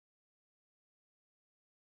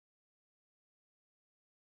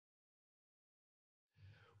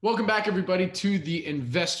Welcome back, everybody, to the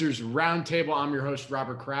Investors Roundtable. I'm your host,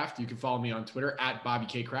 Robert Kraft. You can follow me on Twitter at Bobby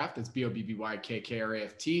K. Kraft. That's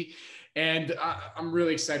BobbyKKRAFT. And I'm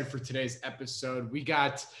really excited for today's episode. We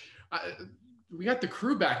got the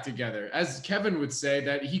crew back together. As Kevin would say,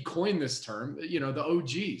 that he coined this term, the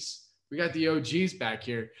OGs. We got the OGs back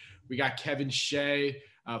here. We got Kevin Shea,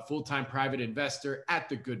 full-time private investor at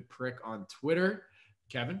The Good Prick on Twitter.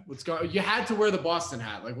 Kevin, what's going on? You had to wear the Boston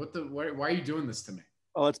hat. Like, why are you doing this to me?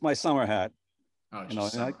 Oh, it's my summer hat. Oh,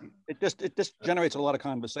 it just generates a lot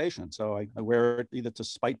conversation. So I wear it either to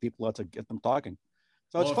spite people or to get them talking.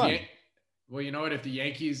 So it's fun. Well, you know what?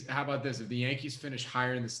 How about this? If the Yankees finish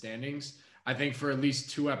higher in the standings, I think for at least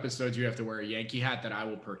 2 episodes, you have to wear a Yankee hat that I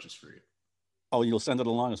will purchase for you. Oh, you'll send it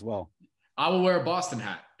along as well. I will wear a Boston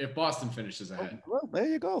hat if Boston finishes ahead. Well, there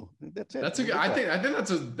you go. That's it. I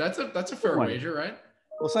think that's a fair wager, right?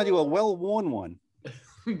 We'll send you a well-worn one.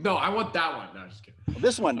 No, I want that one. No, just kidding. Well,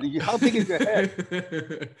 this one, how big is your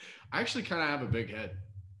head? I actually kind of have a big head.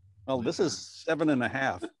 Oh, this is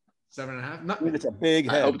 7.5. 7.5? I mean, it's a big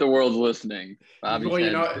head. I hope the world's listening. Bobby's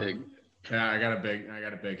big. Yeah, I got a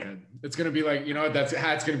big head. It's gonna be like, that's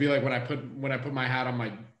hat's gonna be like when I put my hat on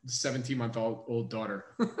my 17-month-old daughter.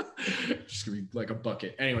 Just gonna be like a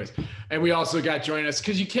bucket. Anyways, and we also got joining us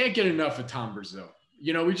because you can't get enough of Tom Braziel.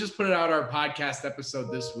 We just put out our podcast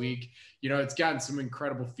episode this week. It's gotten some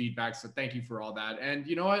incredible feedback. So thank you for all that. And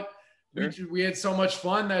you know what? Sure. We had so much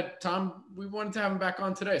fun that Tom, we wanted to have him back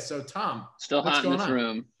on today. So Tom, still hot in this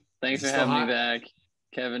room. Thanks for having me back.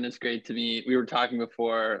 Kevin, it's great to meet. We were talking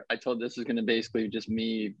before. I told this is going to basically just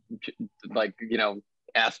me,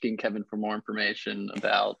 asking Kevin for more information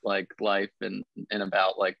about like life and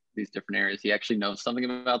about like these different areas. He actually knows something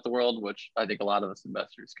about the world, which I think a lot of us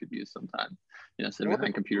investors could use sometime. Sitting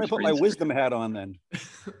behind computer screens. Put my wisdom hat on then.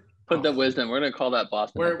 Put the wisdom. We're going to call that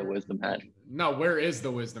Boston hat the wisdom hat. No, where is the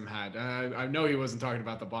wisdom hat? I know he wasn't talking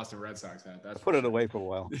about the Boston Red Sox hat. I put it away for a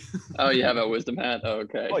while. Oh, you have a wisdom hat? Oh,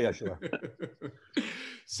 okay. Oh, yeah, sure.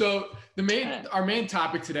 So our main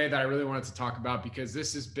topic today that I really wanted to talk about, because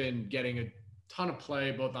this has been getting a ton of play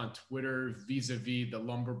both on Twitter vis-a-vis the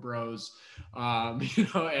lumber bros,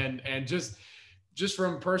 and just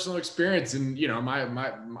from personal experience, and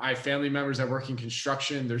my family members that work in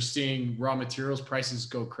construction, they're seeing raw materials prices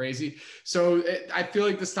go crazy. So I feel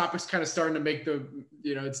like this topic's kind of starting to make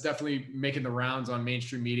it's definitely making the rounds on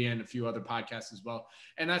mainstream media and a few other podcasts as well.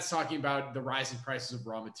 And that's talking about the rising prices of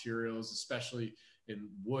raw materials, especially in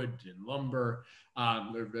wood and lumber,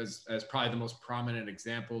 as probably the most prominent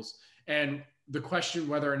examples. And the question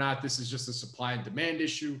whether or not this is just a supply and demand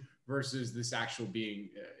issue versus this actual being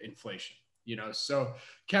inflation. So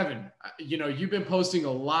Kevin, you've been posting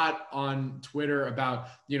a lot on Twitter about,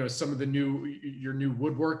 some of your new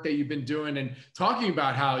woodwork that you've been doing and talking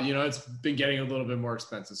about how, it's been getting a little bit more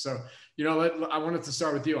expensive. So, I wanted to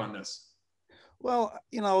start with you on this. Well,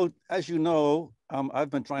 as you know, I've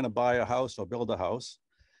been trying to buy a house or build a house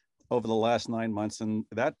over the last 9 months, and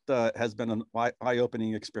that has been an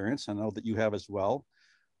eye-opening experience. I know that you have as well.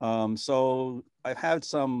 So I've had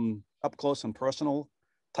some up close and personal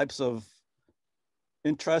types of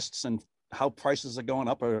interests and how prices are going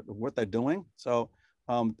up or what they're doing. So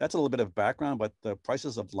that's a little bit of background, but the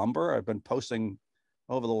prices of lumber I've been posting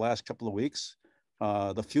over the last couple of weeks.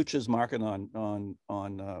 The futures market on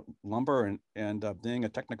lumber and being a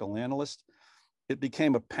technical analyst, it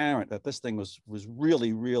became apparent that this thing was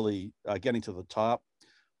really, really getting to the top.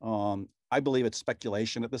 I believe it's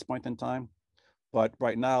speculation at this point in time, but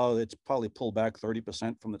right now it's probably pulled back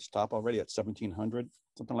 30% from its top already at 1,700,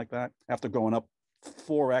 something like that, after going up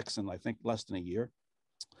 4x in I think less than a year.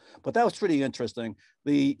 But that was pretty interesting.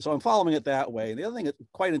 So I'm following it that way. And the other thing that's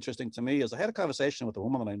quite interesting to me is I had a conversation with a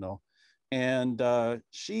woman that I know, and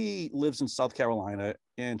she lives in South Carolina,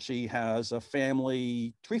 and she has a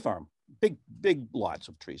family tree farm, big lots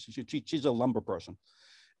of trees. She's a lumber person.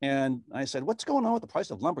 And I said, what's going on with the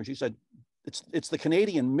price of lumber? She said, it's the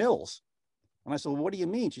Canadian mills. And I said, well, what do you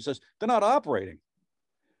mean? She says, they're not operating.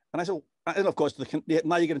 And I said, and of course,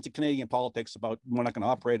 now you get into Canadian politics about we're not going to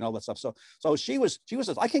operate and all that stuff. So she was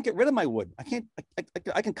I can't get rid of my wood. I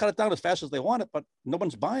can cut it down as fast as they want it, but no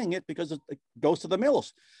one's buying it because it goes to the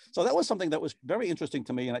mills. So that was something that was very interesting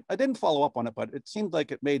to me. And I didn't follow up on it, but it seemed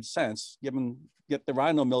like it made sense given yet there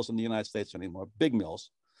are no mills in the United States anymore, big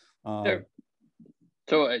mills. So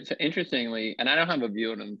interestingly, and I don't have a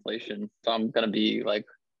view on inflation, so I'm going to be like,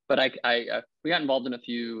 but we got involved in a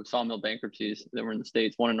few sawmill bankruptcies that were in the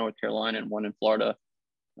States, one in North Carolina and one in Florida.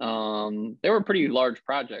 They were pretty large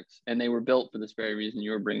projects, and they were built for this very reason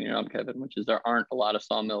you were bringing up, Kevin, which is there aren't a lot of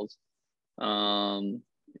sawmills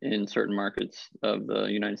in certain markets of the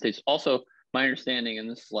United States. Also, my understanding, and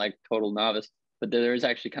this is like total novice, but there is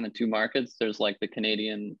actually kind of two markets. There's like the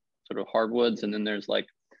Canadian sort of hardwoods, and then there's like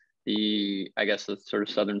I guess the sort of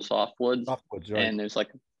southern softwoods. Softwoods, right. And there's like,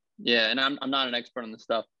 yeah, and I'm not an expert on this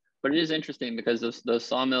stuff, but it is interesting because those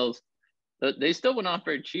sawmills, they still went off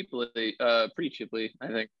very cheaply, pretty cheaply, I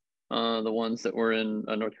think. The ones that were in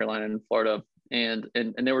North Carolina and Florida, and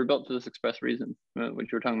they were built for this express reason,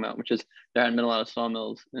 which you were talking about, which is there hadn't been a lot of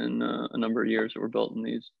sawmills in a number of years that were built in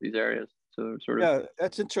these areas. So sort of, yeah,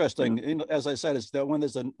 that's interesting. You know, as I said, is that when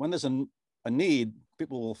there's a need,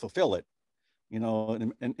 people will fulfill it. You know,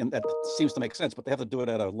 and that seems to make sense, but they have to do it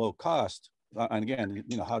at a low cost. And again,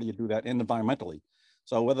 you know, how do you do that environmentally?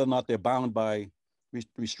 So whether or not they're bound by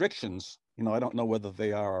restrictions, you know, I don't know whether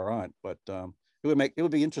they are or aren't, but it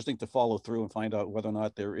would be interesting to follow through and find out whether or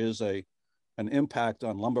not there is an impact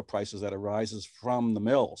on lumber prices that arises from the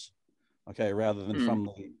mills, okay, rather than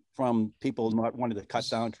from people not wanting to cut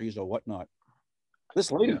down trees or whatnot.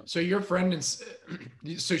 This lady. Yeah. So your friend is,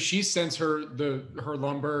 so she sends her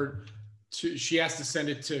lumber to, she has to send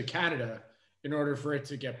it to Canada in order for it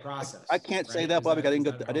to get processed. I can't say that, Bobby. I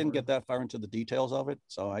didn't get that far into the details of it,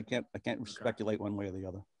 so I can't speculate one way or the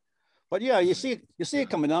other. But yeah, you see it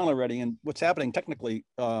coming down already, and what's happening technically,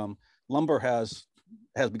 lumber has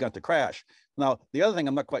begun to crash. Now, the other thing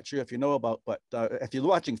I'm not quite sure if you know about, but if you're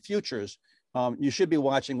watching futures, you should be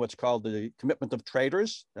watching what's called the Commitment of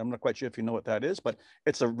Traders. I'm not quite sure if you know what that is, but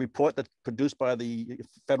it's a report that's produced by the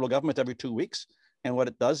federal government every 2 weeks. And what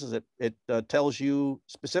it does is it tells you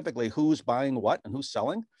specifically who's buying what and who's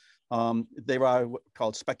selling. They are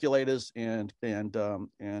called speculators and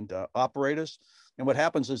operators. And what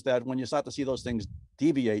happens is that when you start to see those things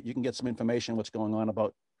deviate, you can get some information what's going on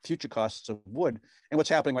about future costs of wood. And what's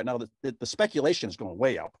happening right now, the speculation is going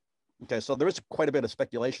way up. Okay, so there is quite a bit of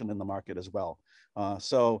speculation in the market as well.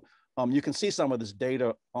 So you can see some of this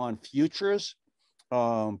data on futures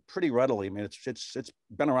pretty readily. I mean, it's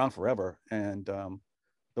been around forever, and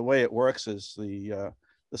the way it works is the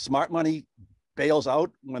smart money bails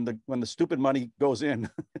out when the stupid money goes in.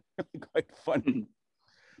 Quite funny.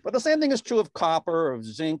 But the same thing is true of copper, of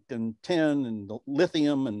zinc, and tin, and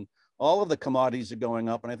lithium, and all of the commodities are going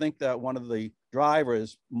up. And I think that one of the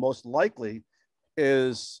drivers, most likely,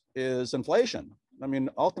 is inflation. I mean,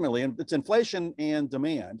 ultimately, it's inflation and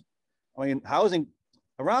demand. I mean, housing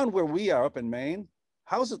around where we are up in Maine,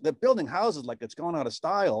 they're building houses like it's going out of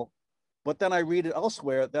style, but then I read it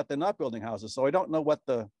elsewhere that they're not building houses. So I don't know what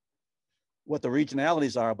the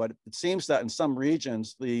regionalities are, but it seems that in some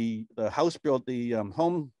regions, the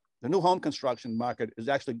new home construction market is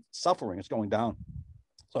actually suffering. It's going down.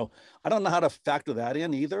 So I don't know how to factor that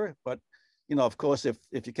in either, but you know, of course, if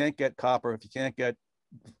you can't get copper, if you can't get,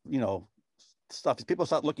 you know, stuff, people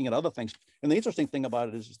start looking at other things. And the interesting thing about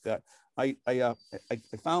it is that I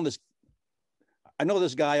found this. I know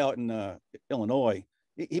this guy out in Illinois.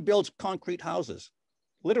 He builds concrete houses.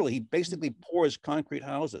 Literally, he basically pours concrete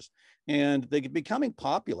houses, and they're becoming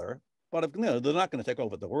popular. But you know, they're not going to take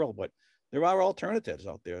over the world. But there are alternatives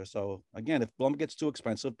out there. So again, if lumber gets too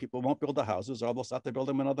expensive, people won't build the houses, or they'll start to build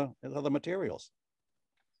them in other materials.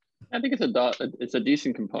 I think it's a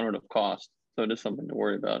decent component of cost, so it is something to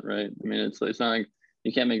worry about, right? I mean, it's not like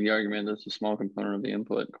you can't make the argument that it's a small component of the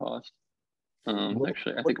input cost.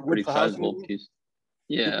 Actually, I think a pretty sizable piece.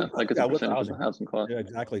 Yeah, like it's a percentage of the housing cost. Yeah,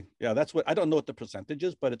 exactly. Yeah, that's what I don't know what the percentage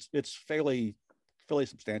is, but it's fairly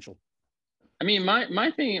substantial. I mean, my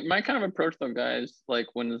kind of approach though, guys, like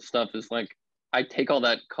when the stuff is like, I take all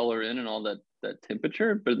that color in and all that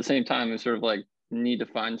temperature, but at the same time, it's sort of like need to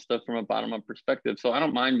find stuff from a bottom up perspective. So I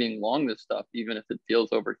don't mind being long this stuff, even if it feels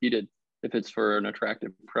overheated, if it's for an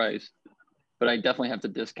attractive price. But I definitely have to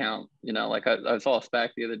discount, you know, like I saw a SPAC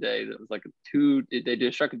the other day that was like they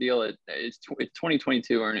just struck a deal at it's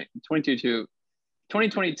 2022 earning 2022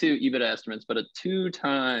 EBITDA estimates, but a 2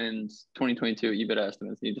 times 2022 EBITDA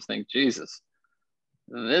estimates. And you just think, Jesus,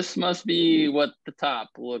 this must be what the top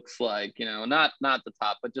looks like, you know, not the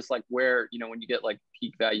top, but just like where, you know, when you get like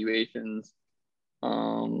peak valuations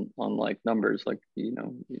on like numbers, like, you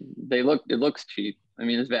know, it looks cheap. I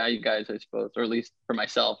mean, it's value guys, I suppose, or at least for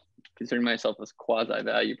myself, considering myself as quasi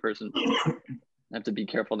value person, I have to be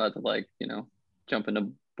careful not to, like, you know, jump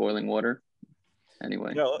into boiling water.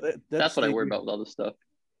 Anyway, yeah, that's what I worry about with all this stuff.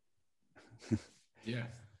 Yeah.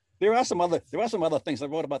 There are some other things. I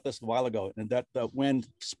wrote about this a while ago, and that when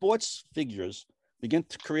sports figures begin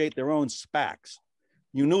to create their own SPACs,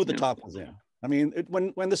 you knew the top was in. I mean,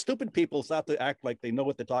 when the stupid people start to act like they know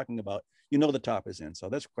what they're talking about, you know the top is in. So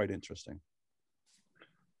that's quite interesting.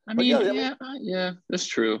 I mean, yeah, that's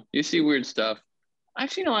true. You see weird stuff.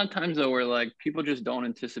 I've seen a lot of times though where like people just don't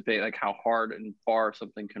anticipate like how hard and far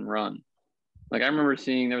something can run. Like I remember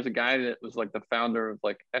seeing there was a guy that was like the founder of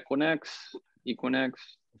like Equinix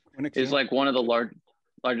is like one of the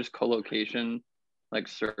largest co-location like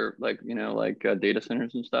data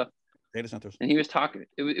centers and stuff. Data centers. And he was talking,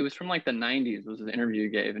 it was from like the 90s was his interview he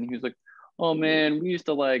gave. And he was like, oh man, we used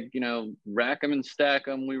to like, rack them and stack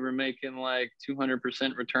them. We were making like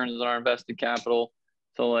 200% returns on our invested capital.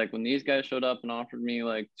 So like when these guys showed up and offered me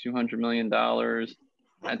like $200 million,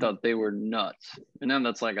 I thought they were nuts. And then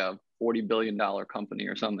that's like a $40 billion company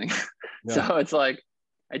or something. Yeah. So it's like,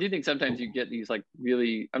 I do think sometimes you get these like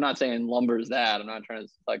really, I'm not saying lumber is that. I'm not trying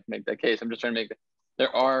to like make that case. I'm just trying to make,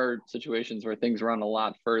 there are situations where things run a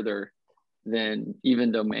lot further than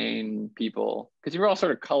even domain people. Because you were all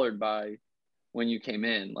sort of colored by when you came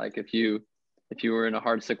in. Like if you were in a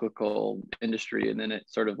hard cyclical industry and then it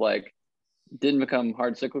sort of like didn't become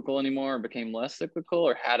hard cyclical anymore, or became less cyclical,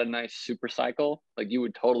 or had a nice super cycle, like you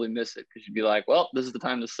would totally miss it because you'd be like, well, this is the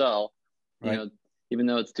time to sell, right. Even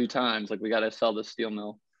though it's 2 times, like we got to sell this steel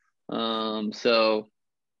mill. So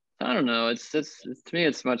I don't know. It's to me,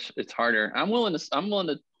 it's harder. I'm willing to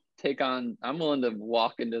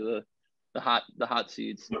walk into the hot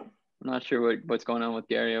seats. I'm not sure what's going on with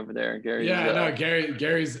Gary over there.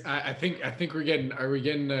 Gary's. I think we're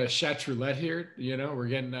getting chat roulette here. We're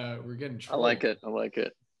getting trolled. I like it.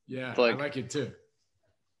 Yeah, I like it too.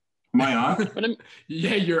 Am I on?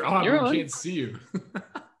 Yeah, you're on. We can't see you.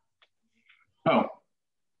 Oh,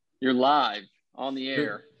 you're live on the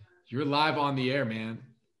air. You're live on the air, man.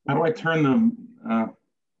 How do I turn them?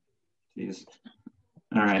 Jeez.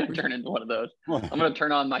 All right. Turn into one of those. I'm going to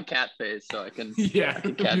turn on my cat face so I can. Yeah.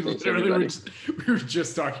 We were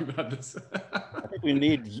just talking about this. I think we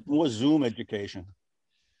need more Zoom education.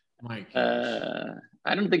 Mike.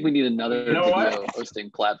 I don't think we need another video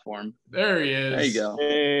hosting platform. There he is. There you go.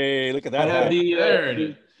 Hey, look at that. I have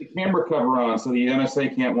the camera cover on so the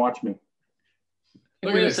NSA can't watch me.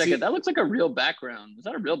 Hey, wait a second. That looks like a real background. Is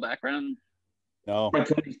that a real background? No. My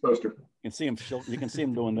Tony's poster. You can see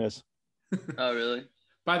him doing this. Oh, really?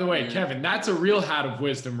 By the way, Kevin, that's a real hat of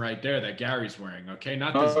wisdom right there that Gary's wearing. Okay,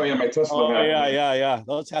 not this. Oh yeah, my Tesla hat. Yeah.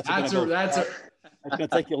 Those hats are that's going to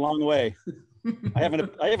take you a long way. I have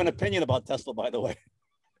an opinion about Tesla, by the way.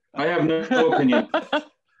 I have no opinion.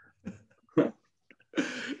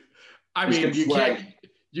 I mean,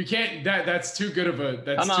 you can't. That's too good of a.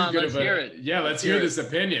 Let's hear it. Yeah, let's hear this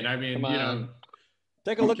opinion. I mean,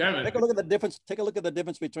 Take a look. Kevin. Take a look at the difference. Take a look at the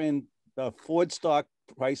difference between the Ford stock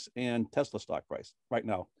price and Tesla stock price right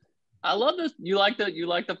now. I love this. You like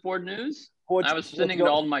the Ford news? I was sending to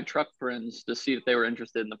all my truck friends to see if they were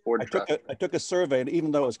interested in the Ford truck. I took a survey, and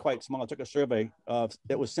even though it was quite small, I took a survey.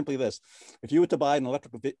 It was simply this: if you were to buy an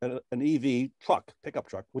EV truck, pickup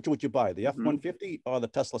truck, which would you buy, the F-150 or the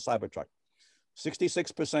Tesla Cybertruck?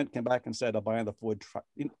 66% came back and said, "I'm buying the Ford truck."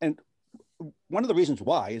 And one of the reasons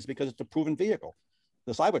why is because it's a proven vehicle.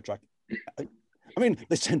 The Cybertruck. I mean,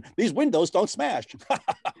 listen, these windows don't smash.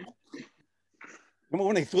 Remember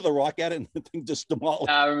when they threw the rock at it and the thing just demolished?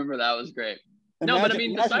 I remember that was great. No, but I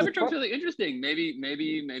mean, the Cybertruck's really interesting. Maybe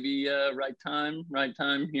right time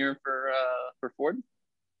here for Ford.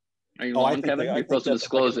 Are you long, Kevin? You're supposed to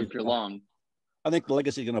disclose if you're long. I think the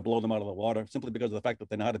legacy is going to blow them out of the water simply because of the fact that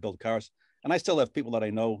they know how to build cars. And I still have people that I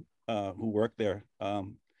know who work there.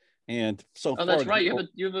 And so that's right. You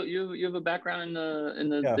have a background in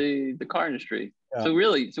the car industry. Yeah. So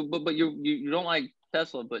really, but you don't like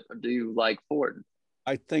Tesla, but do you like Ford?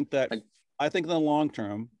 I think in the long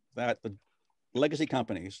term that the legacy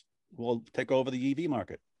companies will take over the EV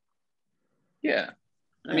market. Yeah.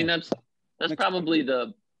 I mean, that's probably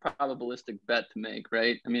the probabilistic bet to make,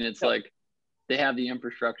 right? I mean, it's like they have the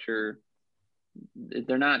infrastructure.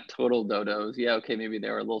 They're not total dodos. Yeah, okay, maybe they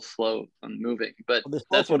were a little slow on moving, but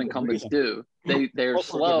that's what incumbents do. They're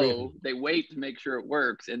slow. They wait to make sure it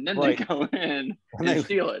works, and then they go in and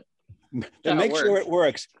steal it. And make sure it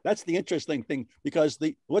works. That's the interesting thing, because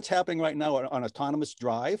what's happening right now on autonomous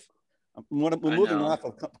drive. We're moving off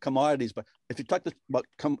of commodities, but if you talk about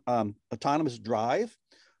autonomous drive,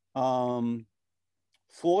 Ford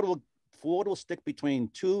will stick between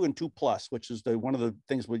 2 and 2+, which is one of the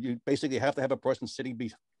things where you basically have to have a person sitting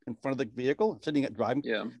in front of the vehicle, sitting at driving.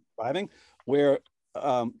 Where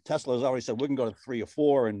Tesla has already said we can go to 3 or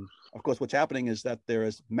 4, and of course, what's happening is that there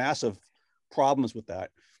is massive problems with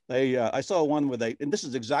that. I saw one where and this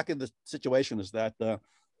is exactly the situation, is that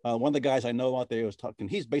one of the guys I know out there was talking.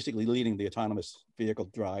 He's basically leading the autonomous vehicle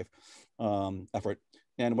drive effort,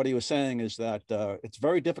 and what he was saying is that it's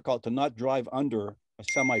very difficult to not drive under a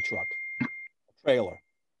semi-truck. Trailer.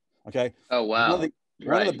 Okay. Oh wow.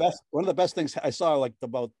 One of the best things I saw like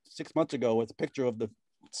about 6 months ago was a picture of the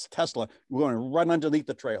Tesla going right underneath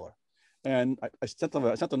the trailer. And I sent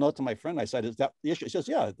a note to my friend. I said, "Is that the issue?" He says,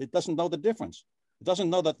 "Yeah, it doesn't know the difference. It doesn't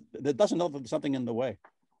know that there's something in the way."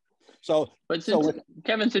 So, but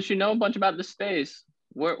Kevin, since you know a bunch about the space,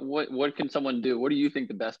 what can someone do? What do you think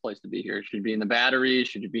the best place to be here? Should you be in the batteries?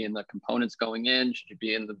 Should you be in the components going in? Should you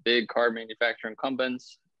be in the big car manufacturer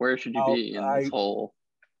incumbents? Where should you be in this whole?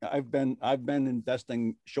 I've been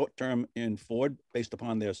investing short term in Ford based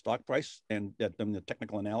upon their stock price and the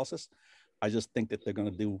technical analysis. I just think that they're going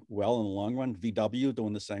to do well in the long run. VW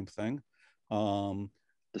doing the same thing.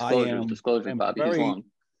 Disclosure, Bobby. He's long.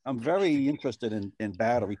 I'm very interested in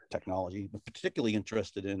battery technology, but particularly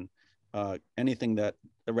interested in anything that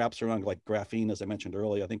wraps around like graphene, as I mentioned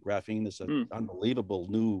earlier. I think graphene is an unbelievable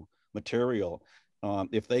new material.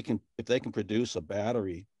 If they can produce a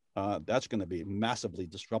battery, that's going to be massively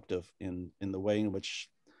disruptive in the way in which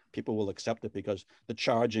people will accept it, because the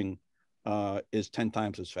charging is 10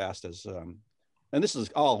 times as fast as, and this is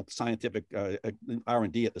all scientific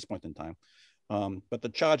R&D at this point in time. But the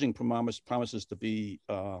charging promises to be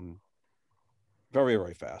very,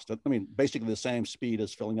 very fast. I mean, basically the same speed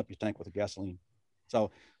as filling up your tank with a gasoline.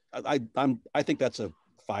 So I think that's a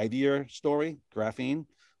 5-year story, graphene.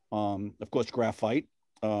 Of course, graphite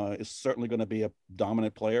is certainly going to be a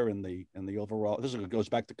dominant player in the overall. This goes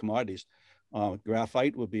back to commodities.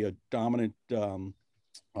 Graphite would be a dominant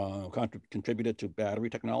contributor to battery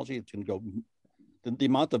technology. It's going to go. The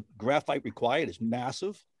amount of graphite required is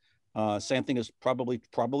massive. Same thing is probably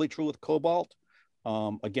true with cobalt.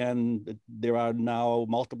 Again, there are now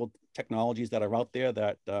multiple technologies that are out there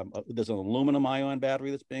that there's an aluminum ion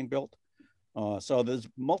battery that's being built. So there's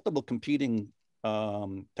multiple competing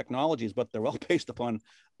technologies, but they're all based upon,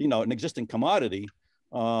 an existing commodity,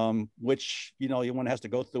 which, one has to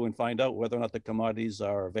go through and find out whether or not the commodities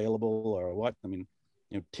are available or what. I mean,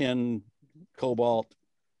 tin, cobalt,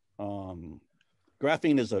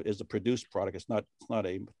 graphene is a produced product. It's not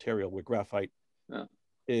a material where graphite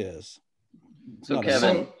is. So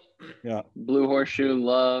Kevin, yeah, Blue Horseshoe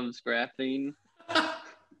loves graphene.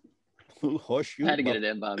 Blue Horseshoe. I had to get it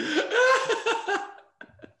in, Bobby.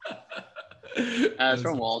 It's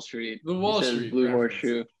from Wall Street. The Wall Street Blue reference.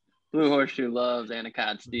 Horseshoe. Blue Horseshoe loves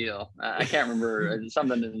Anacott steel. I can't remember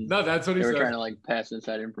something. No, that's what he said. They were trying to like pass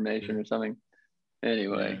inside information or something.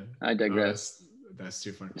 Anyway, I digress. That's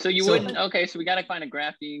too funny. So you wouldn't. Okay, so we got to find a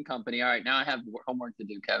graphene company. All right, now I have homework to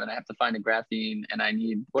do, Kevin. I have to find a graphene, and I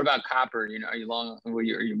need. What about copper? Are you long? What do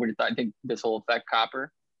you think this will affect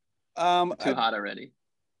copper? Too hot already.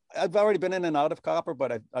 I've already been in and out of copper,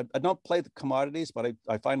 but I don't play the commodities, but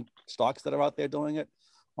I find stocks that are out there doing it.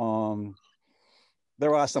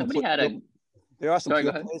 There are some pure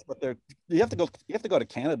plays, but you have to go to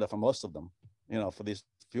Canada for most of them, for these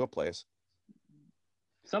pure plays.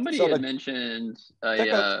 Somebody had mentioned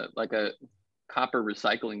a copper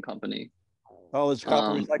recycling company. Oh, there's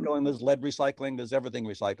copper recycling, there's lead recycling, there's everything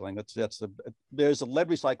recycling. There's a lead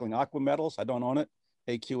recycling, Aqua Metals. I don't own it.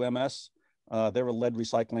 AQMS. They're a lead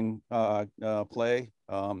recycling play.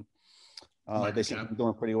 They seem to be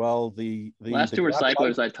doing pretty well. The last two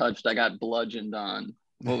recyclers I touched, I got bludgeoned on.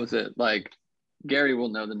 What was it? Like, Gary will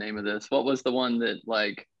know the name of this. What was the one that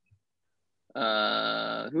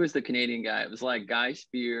who was the Canadian guy? It was like Guy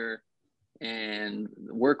Spear and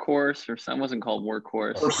Workhorse, or something. Wasn't called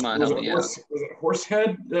Workhorse. Come on, help me out. Was it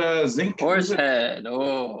Horsehead zinc? Horsehead.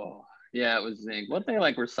 Oh, yeah, it was zinc. What they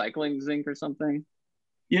recycling zinc or something?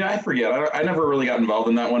 Yeah, I forget. I never really got involved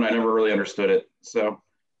in that one. I never really understood it. So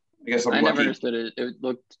I guess I never understood it. It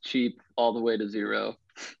looked cheap all the way to zero.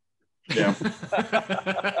 Yeah.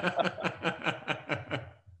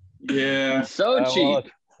 Yeah. So cheap. Well,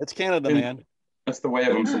 it's Canada, man. That's the way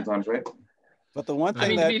of them sometimes, right? But the one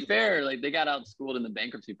thing to be fair, they got outschooled in the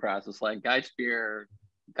bankruptcy process. Like Guy Spear,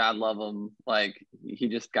 God love him, he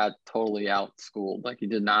just got totally outschooled. He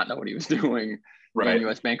did not know what he was doing in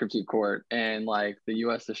U.S. bankruptcy court, and the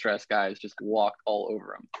U.S. distress guys just walked all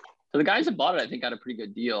over him. So the guys that bought it, I think, got a pretty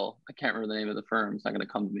good deal. I can't remember the name of the firm. It's not going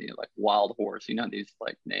to come to me. Wild Horse. These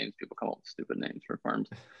names, people come up with stupid names for firms.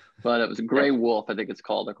 But it was a Gray Wolf, I think it's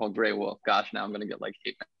called. They're called Gray Wolf. Gosh, now I'm going to get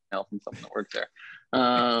hate mail from someone that works there.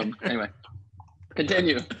 Anyway,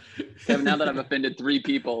 continue. Kevin, now that I've offended 3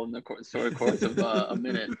 people in the course of a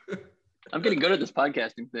minute, I'm getting good at this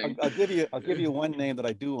podcasting thing. I'll give you one name that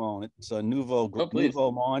I do own. It's Nouveau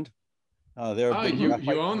Monde.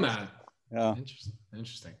 You own that. Yeah.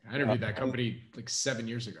 Interesting. I interviewed that company 7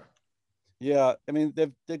 years ago. Yeah, I mean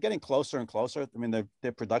they're getting closer and closer. I mean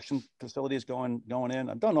their production facilities going in.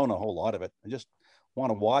 I don't own a whole lot of it. I just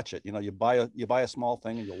want to watch it. You buy a small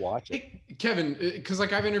thing and you watch it. Hey, Kevin, because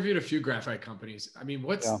I've interviewed a few graphite companies. I mean,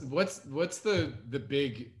 what's the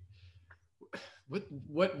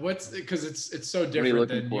What's because it's so different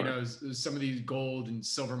than you know some of these gold and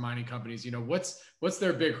silver mining companies. You know, what's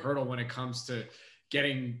their big hurdle when it comes to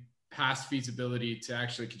getting past feasibility to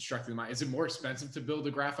actually constructing the mine? Is it more expensive to build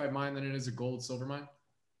a graphite mine than it is a gold silver mine?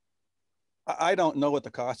 I don't know what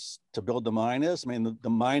the cost to build the mine is. I mean, the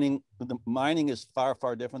mining is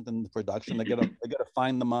far different than the production. They gotta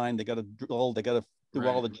find the mine, they gotta drill, they gotta do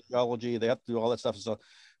all the geology, they have to do all that stuff. So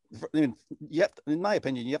I mean, you have to, in my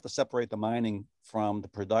opinion, you have to separate the mining from the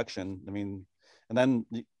production. I mean, and then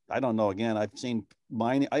I don't know, again, I've seen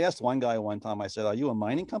mining. I asked one guy one time, I said, are you a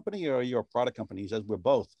mining company or are you a product company? He says, we're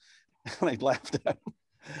both. And I laughed at him.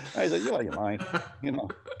 I said, you're out of your mind. You know,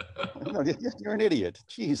 you're an idiot.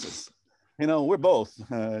 Jesus. You know, we're both.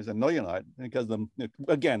 I said, no, you're not. Because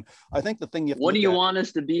again, I think the thing you have to what do you want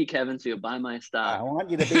us to be, Kevin, so you'll buy my stock? I want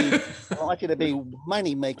you to be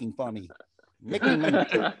money making for me. Make me money.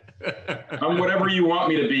 I'm whatever you want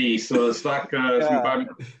me to be. So the stock. You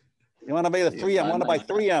want to buy the 3M? I want to buy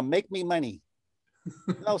 3M. Make me money.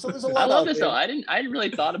 No, so there's a lot. I love this though. I hadn't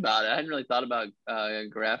really thought about it. I hadn't really thought about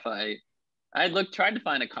graphite. I tried to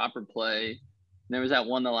find a copper play. And there was that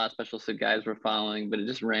one the last special guys were following, but it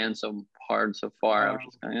just ran so hard so far. I was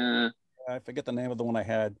just going, I forget the name of the one I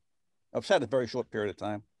had. I've had a very short period of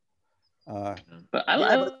time.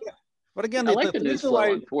 But again, the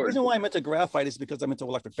reason why I'm into graphite is because I'm into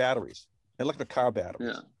electric batteries, electric car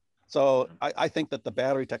batteries. Yeah. So I think that the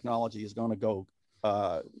battery technology is going to go,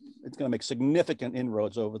 it's going to make significant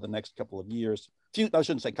inroads over the next couple of years. I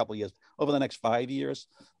shouldn't say couple of years, over the next 5 years.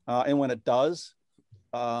 And when it does,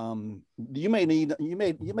 you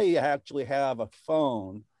may actually have a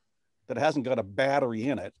phone that hasn't got a battery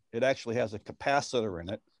in it. It actually has a capacitor in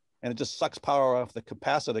it, and it just sucks power off the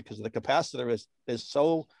capacitor because the capacitor is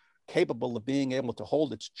so capable of being able to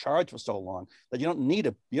hold its charge for so long that you don't need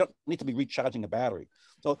to be recharging a battery.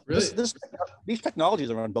 So really? These technologies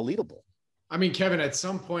are unbelievable. I mean, Kevin, at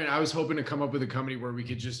some point I was hoping to come up with a company where we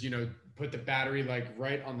could just, put the battery like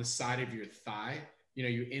right on the side of your thigh.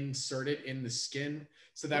 You insert it in the skin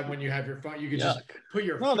so that when you have your phone, you can just put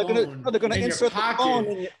your phone in your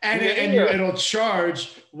pocket and it'll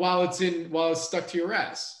charge while it's stuck to your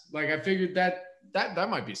ass. Like I figured that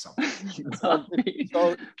might be something.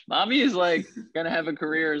 Mommy is like gonna have a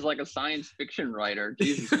career as like a science fiction writer.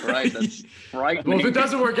 Jesus Christ, that's frightening. Well, if it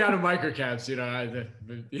doesn't work out in microcaps,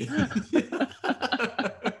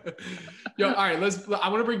 Yo, all right, I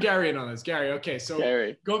want to bring Gary in on this. Gary, okay, so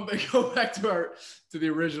go back to the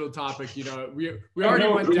original topic. We already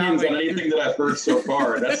went down on anything that I've heard so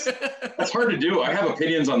far. That's hard to do. I have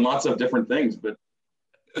opinions on lots of different things, but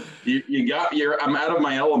I'm out of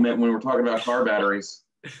my element when we're talking about car batteries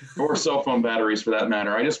or cell phone batteries for that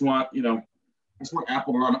matter. I just want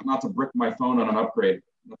Apple not to brick my phone on an upgrade.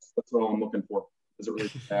 That's all I'm looking for. Is it really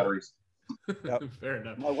batteries? Yep. Fair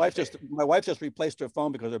enough. My wife just replaced her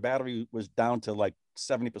phone because her battery was down to like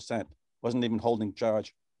 70%. Wasn't even holding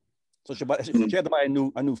charge. So she had to buy a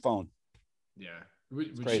new phone. Yeah.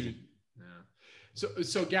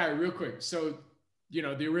 So Gary, real quick. So,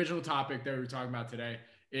 the original topic that we were talking about today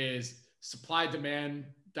is supply demand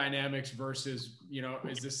dynamics versus,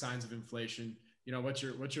 is this signs of inflation? What's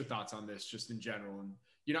your thoughts on this just in general? And,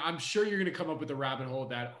 I'm sure you're going to come up with a rabbit hole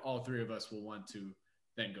that all three of us will want to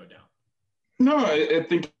then go down. No, I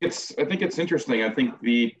think it's interesting. I think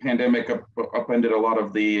the pandemic upended a lot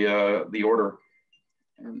of the order.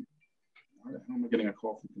 And why the hell am I getting a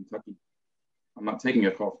call from Kentucky? I'm not taking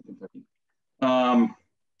a call from Kentucky.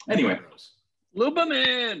 Anyway. Loop him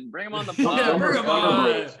in. Bring him on the phone. Yeah, bring him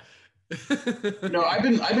on.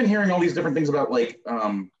 I've been hearing all these different things about like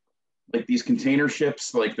these container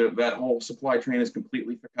ships, like that whole supply train is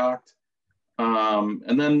completely fakaked.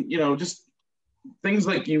 And then just things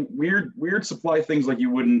like weird supply things like you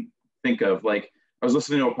wouldn't think of. Like I was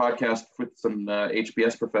listening to a podcast with some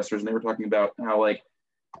HBS professors, and they were talking about how like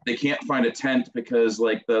they can't find a tent because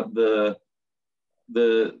like the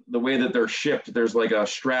way that they're shipped, there's like a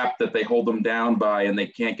strap that they hold them down by, and they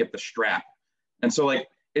can't get the strap. And so like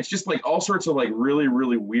it's just like all sorts of like really,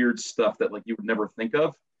 really weird stuff that like you would never think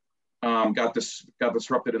of got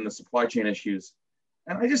disrupted in the supply chain issues.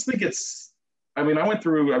 And I just think I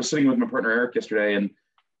was sitting with my partner Eric yesterday, and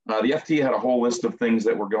the FT had a whole list of things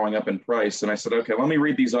that were going up in price. And I said, okay, let me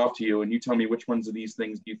read these off to you, and you tell me which ones of these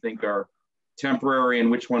things do you think are temporary and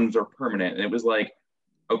which ones are permanent. And it was like,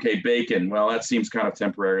 okay, bacon, well, that seems kind of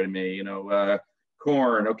temporary to me.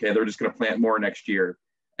 Corn, okay, they're just going to plant more next year.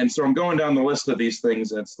 And so I'm going down the list of these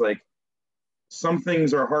things, and it's like some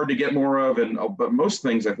things are hard to get more of, but most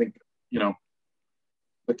things, I think,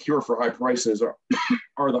 the cure for high prices are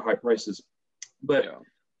the high prices. But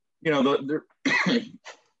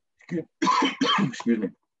Excuse me.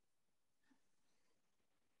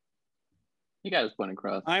 You got his point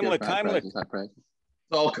across. Heimlich. It's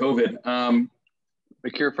all COVID. The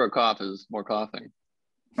cure for a cough is more coughing.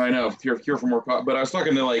 I know, cure for more cough. But I was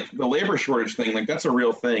talking to like the labor shortage thing. Like that's a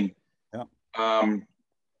real thing. Yeah.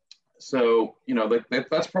 So you know,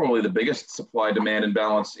 that's probably the biggest supply demand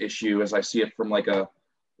imbalance issue as I see it from like a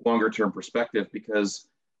longer term perspective, because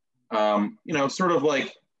you know, it's sort of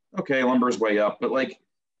like, okay, lumber's way up, but like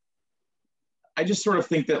I just sort of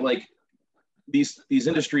think that like these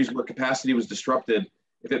industries where capacity was disrupted,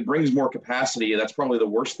 if it brings more capacity, that's probably the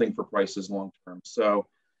worst thing for prices long term. So,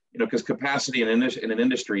 you know, because capacity in an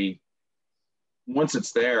industry, once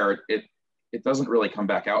it's there, it doesn't really come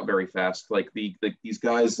back out very fast. Like these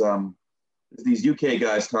guys, these UK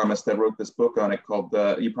guys, Thomas, that wrote this book on it called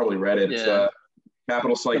you probably read it. Yeah. It's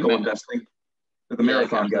Capital Cycle Investing. The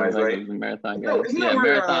marathon guys, right? The marathon guys. Yeah,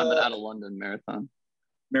 marathon, but out of London, marathon.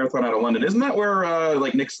 Marathon out of London. Isn't that where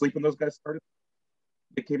like Nick Sleep and those guys started?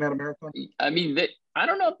 They came out of Marathon? I mean, I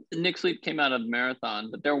don't know if Nick Sleep came out of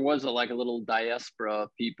Marathon, but there was a little diaspora of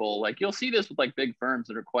people. Like you'll see this with like big firms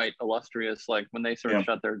that are quite illustrious. Like when they sort of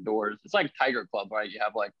shut their doors, it's like Tiger Club, right? You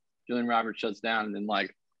have like Julian Roberts shuts down, and then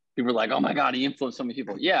like people are like, oh my God, he influenced so many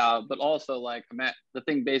people. Yeah, but also like the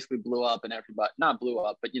thing basically blew up, and everybody not blew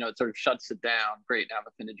up, but you know, it sort of shuts it down. Great, now I'm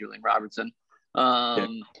offended Julian Robertson.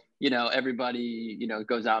 You know, everybody, you know,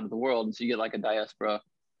 goes out into the world, and so you get like a diaspora.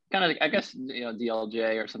 Kind of, I guess, you know,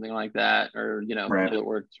 DLJ or something like that, or, you know, it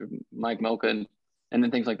worked for Mike Milken, and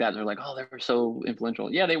then things like that. They're like, oh, they were so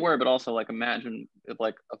influential. Yeah, they were, but also like imagine if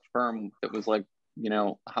like a firm that was like, you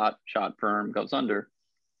know, a hot shot firm goes under.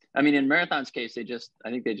 I mean, in Marathon's case, I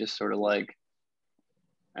think they just sort of like,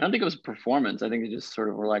 I don't think it was performance. I think they just sort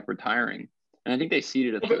of were like retiring. And I think they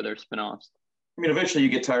seeded it through their spinoffs. I mean, eventually you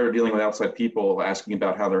get tired of dealing with outside people asking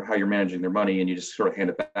about how you're managing their money, and you just sort of hand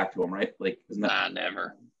it back to them, right? Like, isn't that?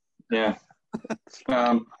 Never. Yeah.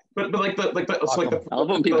 But like it's like I love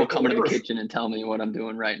when people come into the kitchen and tell me what I'm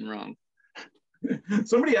doing right and wrong.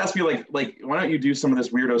 Somebody asked me like why don't you do some of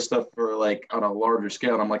this weirdo stuff for like on a larger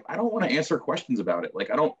scale? And I'm like, I don't want to answer questions about it.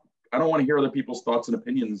 Like I don't want to hear other people's thoughts and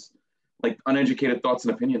opinions, like uneducated thoughts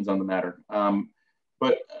and opinions on the matter.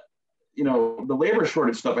 But you know, the labor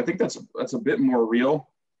shortage stuff, I think that's a bit more real.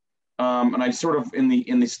 And I sort of in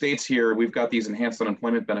the States here, we've got these enhanced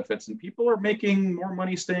unemployment benefits, and people are making more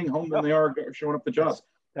money staying home than they are showing up to jobs.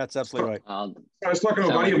 That's absolutely right. I was talking to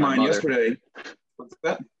a buddy of mine yesterday. What's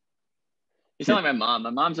that? You sound like my mom. My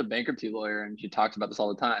mom's a bankruptcy lawyer, and she talks about this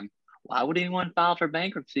all the time. Why would anyone file for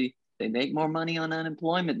bankruptcy? They make more money on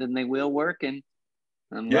unemployment than they will working.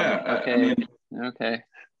 Okay.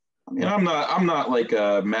 I mean, I'm not like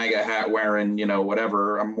a MAGA hat wearing, you know,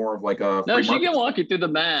 whatever. I'm more of like a. No, she can walk you through the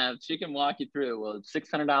math. She can walk you through. Well, it's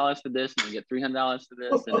 $600 for this, and you get $300 for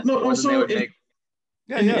this.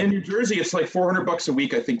 And in New Jersey, it's like $400 a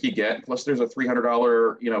week. I think you get. Plus, there's a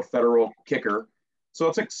 $300, you know, federal kicker. So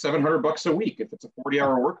it's like $700 a week. If it's a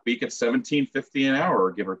 40-hour work week, it's $17.50 an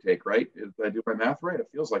hour, give or take, right? Did I do my math right? It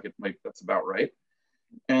feels like that's about right.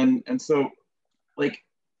 And so, like,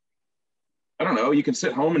 I don't know, you can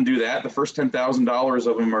sit home and do that. The first $10,000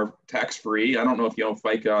 of them are tax-free. I don't know if you own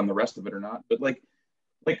FICA on the rest of it or not, but like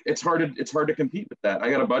it's hard to compete with that.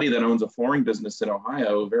 I got a buddy that owns a flooring business in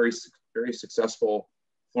Ohio, very, very successful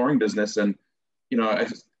flooring business. And, you know,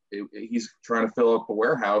 he's trying to fill up a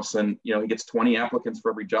warehouse, and, you know, he gets 20 applicants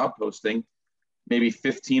for every job posting. Maybe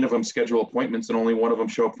 15 of them schedule appointments and only one of them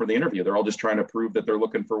show up for the interview. They're all just trying to prove that they're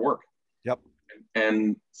looking for work. Yep.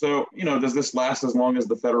 And so, you know, does this last as long as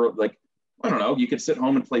the federal, like, I don't know, you could sit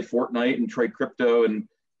home and play Fortnite and trade crypto and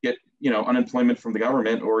get, you know, unemployment from the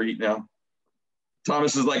government, or, you know,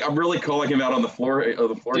 Thomas is like, I'm really calling him out on the floor of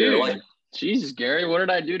the floor. Dude, here. Like, Jesus, Gary, what did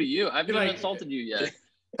I do to you? I haven't even insulted you yet.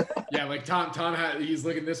 Yeah, like Tom he's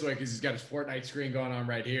looking this way because he's got his Fortnite screen going on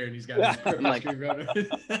right here, and he's got his crypto screen going on.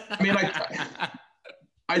 I mean,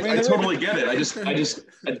 I totally get it.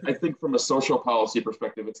 I think from a social policy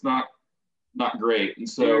perspective, it's not great. And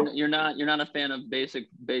so you're not a fan of basic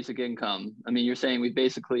income. I mean, you're saying we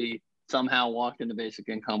basically somehow walked into basic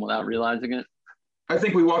income without realizing it. I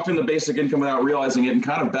think we walked into basic income without realizing it, and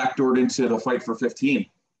kind of backdoored into the fight for 15,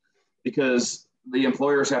 because the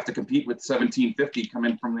employers have to compete with $17.50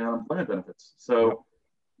 coming from the unemployment benefits. So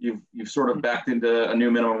you've sort of backed into a new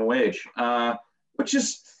minimum wage, which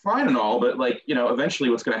is fine and all, but like, you know, eventually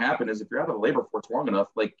what's going to happen is if you're out of the labor force long enough,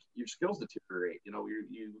 like your skills deteriorate. You know,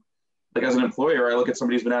 you like as an employer, I look at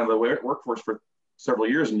somebody who's been out of the workforce for several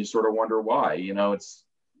years, and you sort of wonder why. You know, it's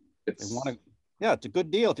it's a good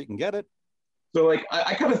deal if you can get it. So like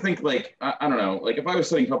I kind of think like I don't know, like if I was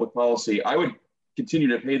studying public policy, I would continue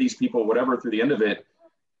to pay these people whatever through the end of it,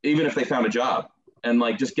 even if they found a job, and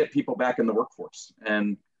like just get people back in the workforce.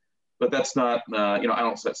 But that's not, I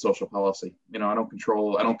don't set social policy. I don't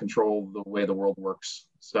control the way the world works.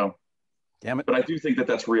 So, damn it. But I do think that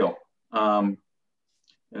that's real. And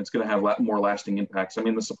it's going to have more lasting impacts. I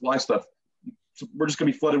mean, the supply stuff, we're just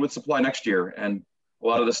going to be flooded with supply next year. And a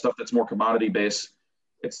lot of the stuff that's more commodity based,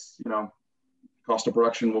 it's, cost of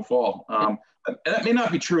production will fall. And that may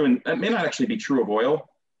not be true. And that may not actually be true of oil.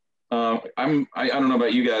 I don't know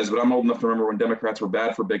about you guys, but I'm old enough to remember when Democrats were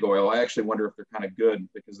bad for big oil. I actually wonder if they're kind of good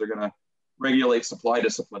because they're going to regulate supply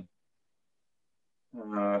discipline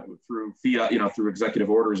through fiat, through executive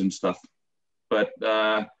orders and stuff. But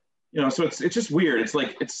so it's just weird. It's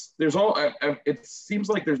like it seems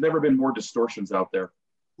like there's never been more distortions out there.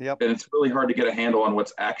 Yep. And it's really hard to get a handle on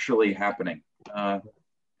what's actually happening.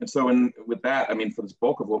 And so with that, I mean, for this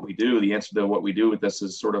bulk of what we do, the answer to what we do with this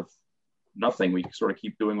is sort of nothing. We sort of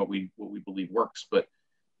keep doing what we believe works, but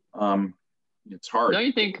it's hard. Don't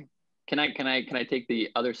you think? Can I take the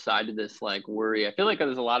other side of this like worry? I feel like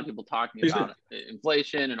there's a lot of people talking about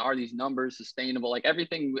inflation and are these numbers sustainable? Like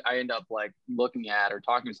everything I end up like looking at or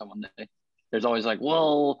talking to someone, there's always like,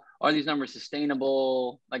 well, are these numbers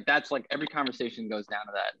sustainable? Like that's like every conversation goes down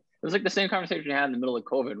to that. It was like the same conversation we had in the middle of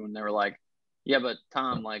COVID when they were like, yeah, but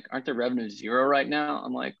Tom, like, aren't their revenues zero right now?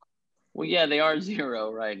 I'm like, well, yeah, they are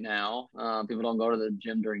zero right now. People don't go to the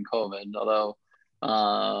gym during COVID, although,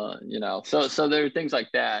 so there are things like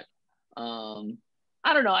that.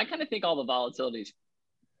 I don't know. I kind of think all the volatilities,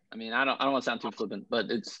 I mean, I don't want to sound too flippant,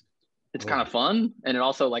 but it's kind of fun. And it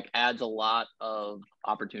also like adds a lot of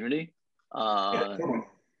opportunity. And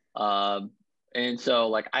so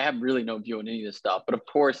like, I have really no view on any of this stuff, but of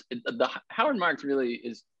course the Howard Marks really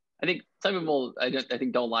is, I think some people, I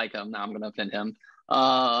think don't like him. Now I'm going to offend him.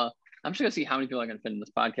 I'm just gonna see how many people I can fit in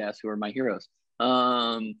this podcast who are my heroes.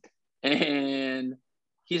 And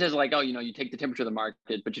he says like, oh, you take the temperature of the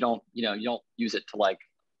market, but you don't use it to like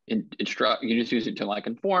instruct. You just use it to like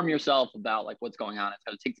inform yourself about like what's going on. It's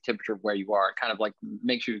going to take the temperature of where you are. It kind of like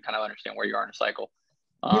makes you kind of understand where you are in a cycle.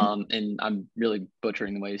 And I'm really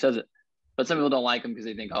butchering the way he says it, but some people don't like him because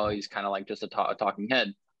they think, oh, he's kind of like just a talking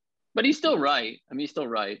head. But he's still right. I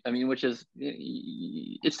mean, which is,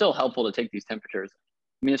 it's still helpful to take these temperatures.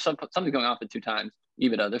 I mean, if something's going off at 2 times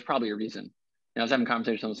EBITDA, there's probably a reason. I was having a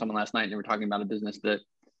conversation with someone last night and they were talking about a business that,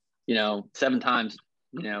 7 times,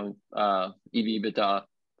 EV EBITDA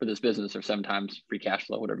for this business or 7 times free cash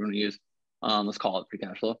flow, whatever you want to use. Let's call it free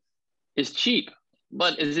cash flow, is cheap.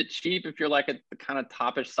 But is it cheap if you're like at the kind of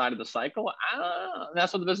toppish side of the cycle?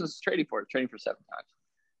 That's what the business is trading for. It's trading for 7 times.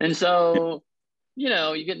 And so, you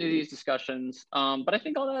get into these discussions. But I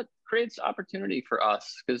think all that creates opportunity for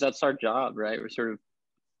us because that's our job, right? We're sort of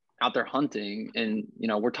out there hunting and,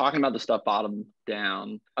 we're talking about the stuff bottom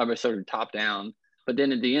down, or sort of top down, but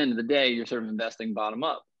then at the end of the day, you're sort of investing bottom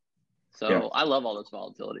up. So yeah. I love all this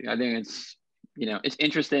volatility. I think it's, it's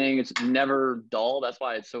interesting. It's never dull. That's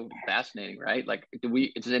why it's so fascinating, right? Like,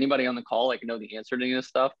 does anybody on the call like know the answer to any of this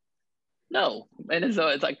stuff? No. And so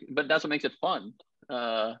it's like, but that's what makes it fun.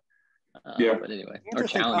 Yeah. But anyway, or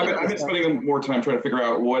challenging. I've been spending more time trying to figure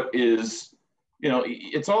out what is,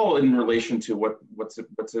 it's all in relation to what's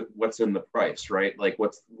in the price, right? Like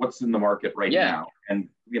what's in the market right now, and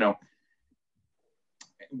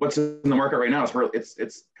what's in the market right now is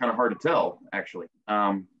it's kind of hard to tell actually,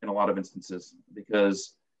 in a lot of instances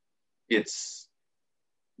because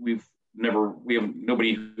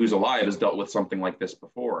nobody who's alive has dealt with something like this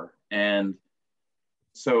before, and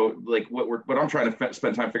so like what I'm trying to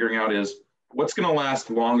spend time figuring out is what's going to last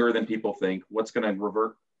longer than people think, what's going to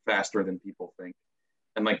revert faster than people think.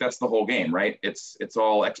 And like, that's the whole game, right? It's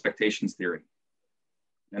all expectations theory.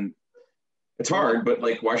 And it's hard, but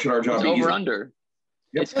like, why should our job be over easy? Under?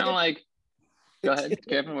 Yep. It's kind of like, go ahead,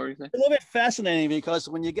 Kevin, what were you saying? It's a little bit fascinating because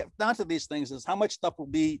when you get down to these things is how much stuff will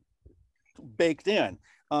be baked in.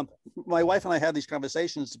 My wife and I had these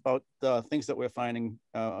conversations about things that we're finding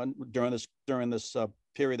during this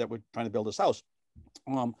period that we're trying to build this house.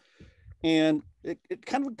 And it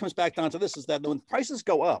kind of comes back down to this, is that when prices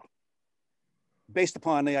go up, based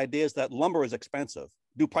upon the ideas that lumber is expensive,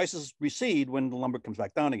 do prices recede when the lumber comes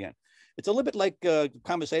back down again? It's a little bit like a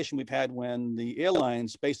conversation we've had when the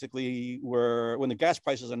airlines when the gas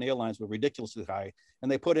prices on the airlines were ridiculously high,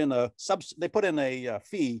 and they put in a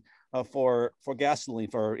fee for gasoline,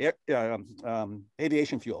 for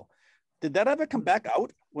aviation fuel. Did that ever come back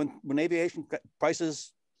out when aviation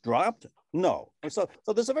prices dropped? No. So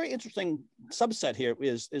there's a very interesting subset here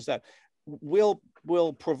is that will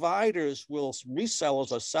providers, will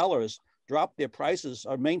resellers or sellers drop their prices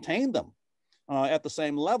or maintain them at the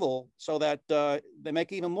same level, so that they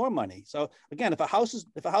make even more money. So again, if a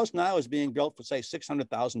house now is being built for say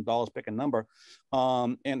 $600,000, pick a number,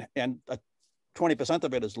 and 20%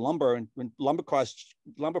 of it is lumber, and when lumber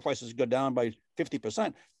prices go down by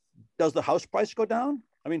 50%, does the house price go down?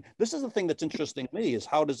 I mean, this is the thing that's interesting to me, is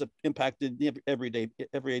how does it impact the everyday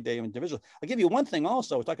individual? I'll give you one thing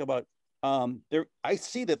also. We talk about I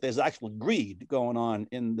see that there's actual greed going on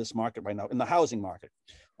in this market right now, in the housing market.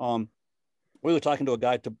 We were talking to a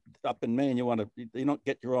guy up in Maine. You don't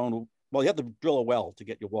get your own. Well, you have to drill a well to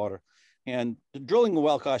get your water, and drilling a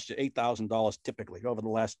well costs you $8,000 typically over the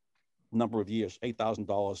last number of years. $8,000,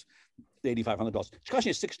 $8,500. It's costing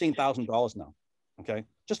you $16,000 now. Okay,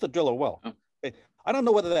 just to drill a well. Okay. I don't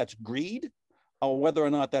know whether that's greed or whether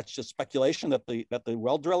or not that's just speculation that the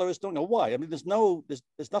well driller is doing, or why. I mean, there's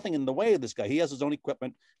nothing in the way of this guy. He has his own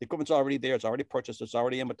equipment. The equipment's already there. It's already purchased. It's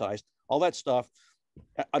already amortized. All that stuff.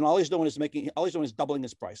 And all he's doing is doubling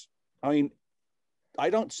his price. I mean, I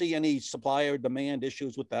don't see any supply or demand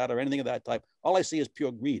issues with that or anything of that type. All I see is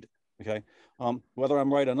pure greed. Okay, whether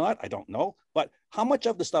I'm right or not, I don't know. But how much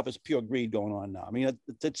of the stuff is pure greed going on now? I mean,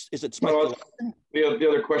 is it speculation? Well, the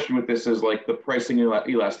other question with this is like the pricing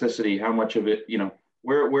elasticity. How much of it,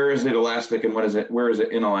 where is it elastic and where is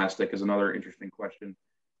it inelastic is another interesting question.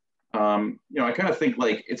 I kind of think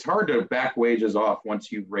like it's hard to back wages off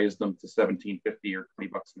once you've raised them to $17.50 or $20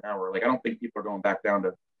 an hour. Like I don't think people are going back down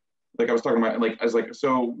to, like I was talking about, like I was like,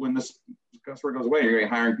 so when this customer goes away, you're going to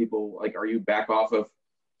be hiring people. Like, are you back off of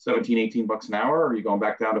 17, 18 bucks an hour? Or are you going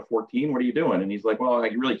back down to 14? What are you doing? And he's like, well, I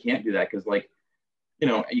really can't do that because like,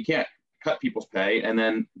 you can't cut people's pay. And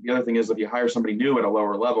then the other thing is if you hire somebody new at a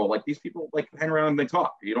lower level, like these people like hang around and they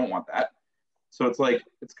talk. You don't want that. So it's like,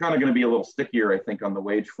 it's kind of going to be a little stickier, I think, on the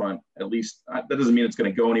wage front, at least. That doesn't mean it's going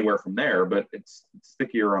to go anywhere from there, but it's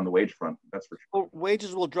stickier on the wage front. That's for sure. Well,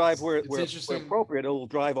 wages will drive where appropriate. It will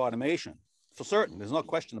drive automation for certain. There's no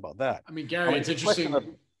question about that. I mean, Gary, it's interesting.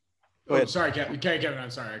 Go ahead. Sorry, Kevin. I'm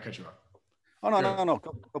sorry, I cut you off. Oh, no.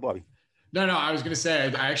 Go, Bobby. No, I was going to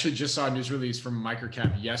say, I actually just saw a news release from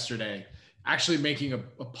MicroCap yesterday, actually making a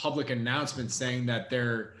public announcement saying that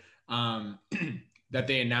they're, that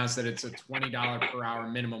they announced that it's a $20 per hour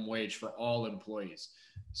minimum wage for all employees.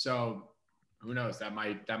 So who knows? That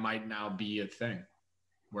might now be a thing.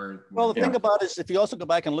 The thing about it is, if you also go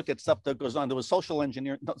back and look at stuff that goes on, there was social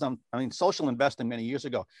investing many years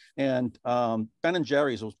ago, and Ben and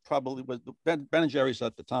Jerry's Ben and Jerry's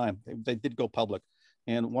at the time. They did go public,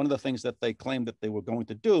 and one of the things that they claimed that they were going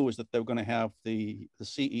to do is that they were going to have the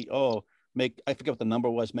CEO make, I forget what the number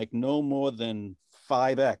was, make no more than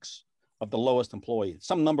 5x of the lowest employee,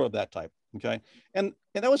 some number of that type. Okay, and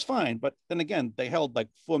that was fine, but then again, they held like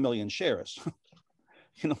 4 million shares.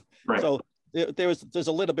 Right. So there's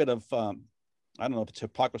a little bit of I don't know if it's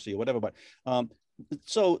hypocrisy or whatever, but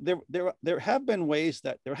so there have been means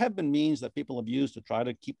that people have used to try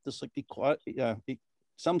to keep this like equality,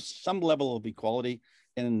 some level of equality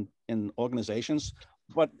in organizations,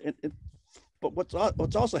 but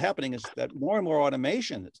what's also happening is that more and more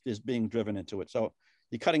automation is being driven into it. So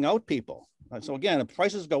you're cutting out people. So again, if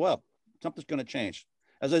prices go up, something's going to change.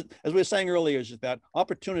 As we were saying earlier, is that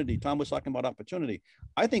opportunity. Tom was talking about opportunity.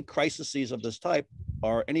 I think crises of this type,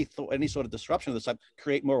 or any sort of disruption of this type,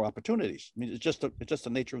 create more opportunities. I mean, it's just the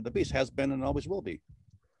nature of the beast. Has been and always will be.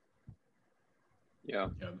 Yeah.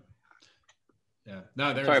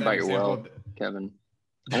 No, sorry about your well, Kevin.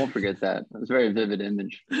 I won't forget that. It was a very vivid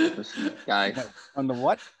image. This guy on the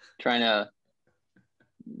what? On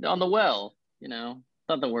the well.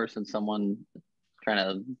 Nothing worse than someone trying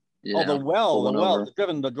to. The well,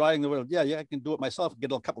 driving the well. Yeah, I can do it myself.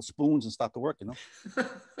 Get a couple spoons and start to work.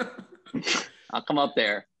 I'll come up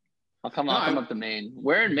there. I'll come up to Maine.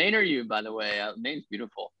 Where in Maine are you, by the way? Maine's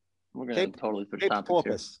beautiful. We're gonna totally switch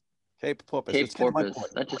topics here. Cape Porpoise. Cape Porpoise.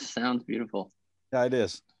 That just sounds beautiful. Yeah, it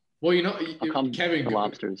is. Well, Kevin, the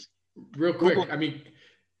lobsters. Real quick,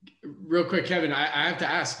 Kevin, I have to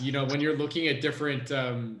ask. When you're looking at different,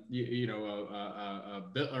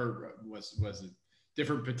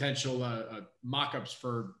 different potential mock-ups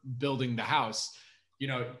for building the house,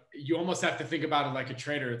 you almost have to think about it like a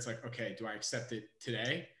trader. It's like, okay, do I accept it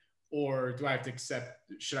today, or do I have to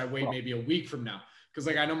should I wait maybe a week from now? Because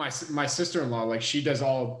like I know my sister-in-law, like she does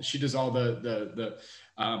all the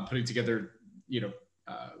putting together,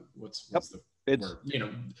 what's the bids.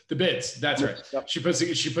 Word? The bids. That's right. Yep. She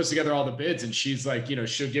puts together all the bids, and she's like,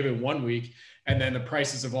 she'll give it 1 week, and then the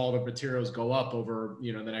prices of all the materials go up over,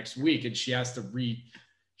 the next week, and she has to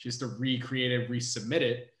recreate it, resubmit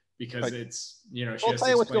it, because it's, she has to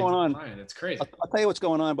explain what's going on. Client. It's crazy. I'll tell you what's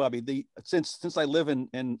going on, Bobby. Since I live in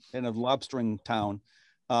a lobstering town,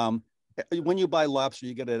 when you buy lobster,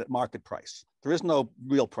 you get it at market price. There is no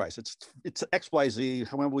real price. It's XYZ,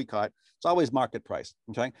 however we call it. It's always market price.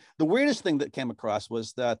 Okay. The weirdest thing that came across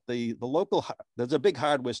was that the local, there's a big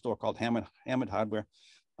hardware store called Hammond Hardware,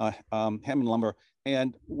 Hammond Lumber.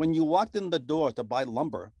 And when you walked in the door to buy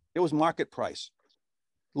lumber, it was market price.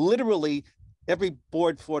 Literally, every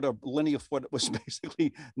board foot or linear foot was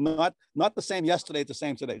basically not the same yesterday, the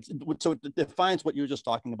same today. So it defines what you were just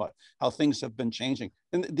talking about, how things have been changing.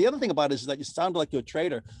 And the other thing about it is that you sound like you're a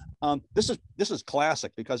trader. This is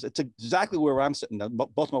classic because it's exactly where I'm sitting.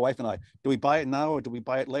 Both my wife and I. Do we buy it now or do we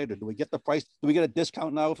buy it later? Do we get the price? Do we get a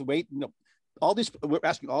discount now if we wait? We're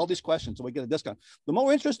asking all these questions. Do we get a discount? The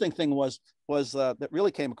more interesting thing was that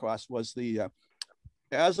really came across was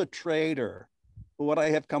as a trader, what I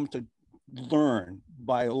have come to learn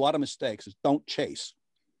by a lot of mistakes is don't chase.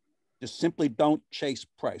 Just simply don't chase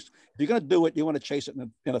price. If you're going to do it, you want to chase it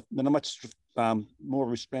in a much more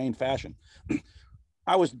restrained fashion.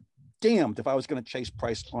 I was damned if I was going to chase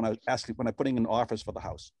price when I putting in offers for the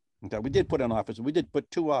house. Okay, we did put in offers. We did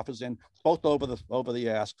put 2 offers in, both over the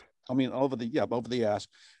ask. Over the ask,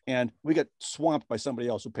 and we got swamped by somebody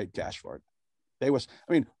else who paid cash for it.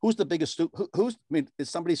 Who's the biggest? Is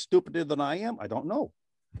somebody stupider than I am? I don't know.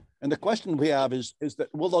 And the question we have is that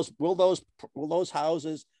will those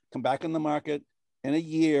houses come back in the market in a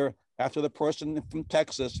year after the person from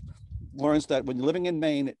Texas learns that when you're living in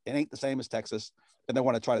Maine, it ain't the same as Texas, and they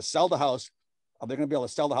want to try to sell the house? Are they going to be able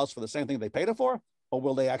to sell the house for the same thing they paid it for, or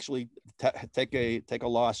will they actually take a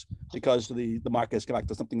loss because the market has come back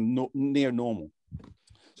to something near normal?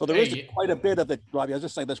 So there is quite a bit of it, Robbie. I was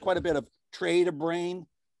just saying, there's quite a bit of trader brain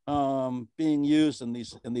being used in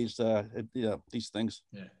these things.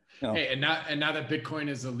 Yeah. Hey, and now that Bitcoin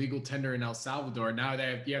is a legal tender in El Salvador, now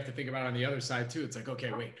you have to think about it on the other side too. It's like,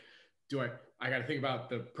 okay, wait, I got to think about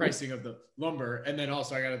the pricing of the lumber, and then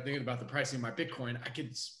also I got to think about the pricing of my Bitcoin. I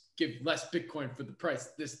could give less Bitcoin for the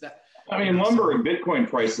price, this, that. Lumber and Bitcoin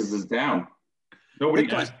prices is down. Nobody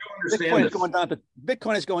understands. Bitcoin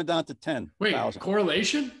is going down to 10. Wait, 000.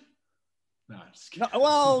 Correlation? No, just kidding. No,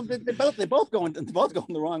 well, they're both going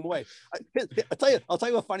the wrong way. I'll tell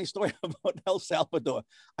you a funny story about El Salvador.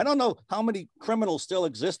 I don't know how many criminals still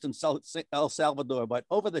exist in El Salvador, but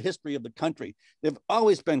over the history of the country, they've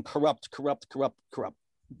always been corrupt,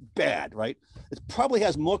 bad, right? It probably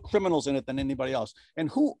has more criminals in it than anybody else. And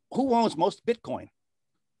who owns most Bitcoin?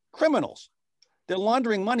 Criminals. They're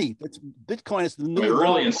laundering money. Bitcoin is the new. You're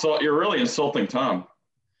really insulting Tom.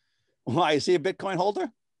 Why? Is he a Bitcoin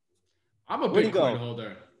holder? I'm a Bitcoin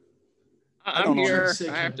holder. I'm here.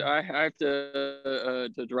 I have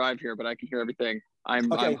to drive here, but I can hear everything.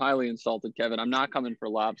 I'm highly insulted, Kevin. I'm not coming for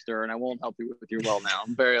lobster, and I won't help you with your well now.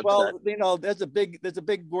 I'm very upset. Well, there's a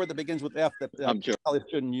big word that begins with F that I probably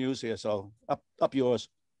shouldn't use here. So up yours.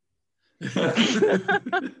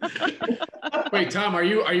 Wait, Tom, are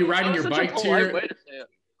you riding your bike to your?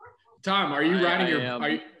 Tom, are you riding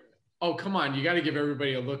your? Oh, come on! You got to give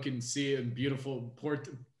everybody a look and see a beautiful port.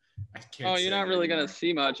 I can't. You're not really gonna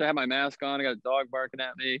see much. I have my mask on. I got a dog barking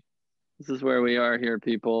at me. This is where we are here,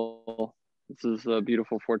 people. This is a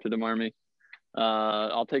beautiful Forte de Marmi.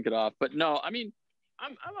 I'll take it off, but no, I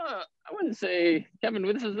wouldn't say, Kevin.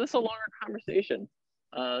 This is a longer conversation.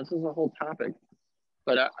 This is a whole topic.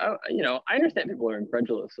 But I understand people are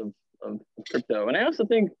incredulous of crypto, and I also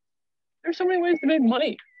think there's so many ways to make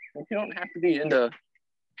money. Like, you don't have to be into,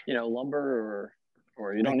 lumber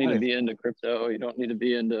or you don't need to be into crypto. You don't need to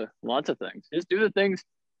be into lots of things. Just do the things,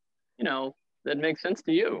 that make sense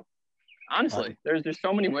to you. Honestly, there's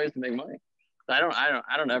so many ways to make money. I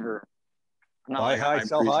don't ever. Buy high,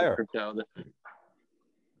 sell higher. Crypto.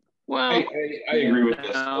 Well, I agree with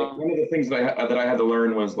this. Like, one of the things that I had to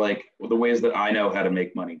learn was like the ways that I know how to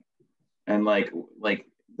make money, and like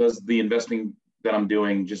does the investing that I'm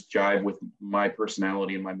doing just jive with my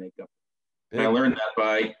personality and my makeup? And I learned that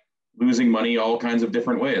by losing money all kinds of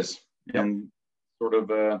different ways, and sort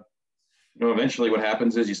of eventually what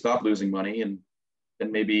happens is you stop losing money, and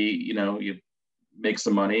then maybe you make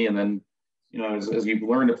some money, and then as you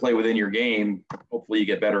learn to play within your game, hopefully you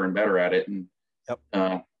get better and better at it. And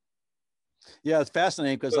yeah, it's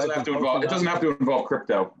fascinating because it doesn't have to involve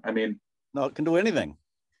crypto. No, it can do anything.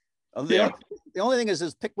 The only thing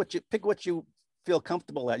is pick what you feel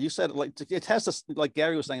comfortable at. You said it has to, like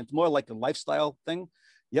Gary was saying, it's more like a lifestyle thing.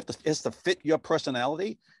 It has to fit your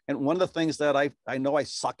personality. And one of the things that I know I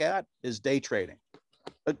suck at is day trading.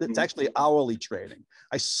 It's actually hourly trading.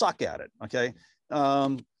 I suck at it. Okay.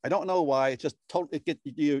 I don't know why. It's just totally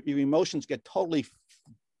your emotions get totally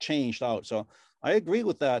changed out. So I agree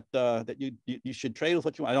with that. That you should trade with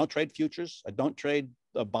what you want. I don't trade futures. I don't trade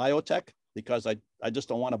biotech. because I just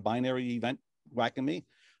don't want a binary event whacking me.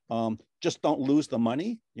 Just don't lose the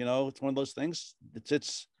money. You know, it's one of those things.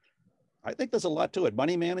 I think there's a lot to it.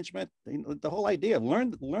 Money management, the whole idea,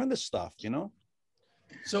 learn this stuff, you know?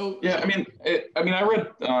 So yeah, I read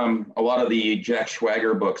a lot of the Jack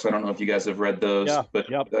Schwager books. I don't know if you guys have read those, but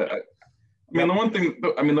the one thing,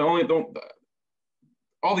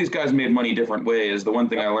 all these guys made money different ways. The one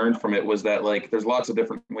thing I learned from it was that like there's lots of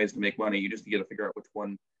different ways to make money. You just got to figure out which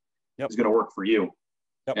one is going to work for you.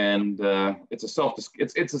 And it's a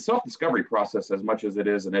self-discovery process as much as it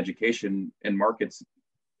is an education and markets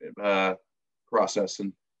process.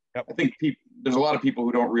 And I think there's a lot of people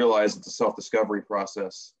who don't realize it's a self-discovery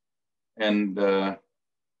process, and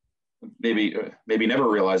maybe never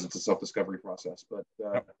realize it's a self-discovery process. But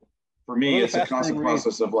for me, it's a constant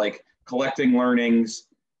process of like collecting learnings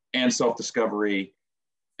and self-discovery,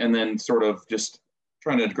 and then sort of just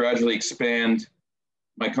trying to gradually expand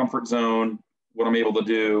my comfort zone, what I'm able to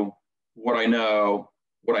do, what I know,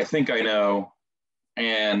 what I think I know,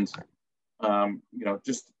 and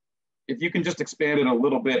just if you can just expand it a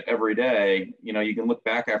little bit every day, you can look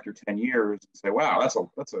back after 10 years and say, wow, that's a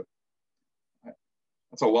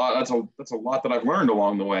lot that I've learned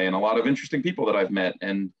along the way, and a lot of interesting people that I've met.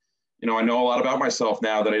 And, I know a lot about myself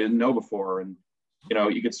now that I didn't know before. And,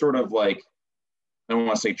 you could sort of like, I don't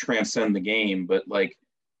want to say transcend the game, but like,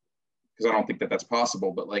 because I don't think that that's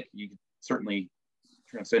possible, but like you could certainly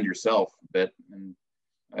transcend yourself a bit. And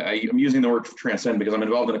I'm using the word transcend because I'm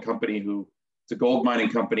involved in a company it's a gold mining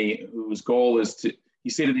company whose goal is he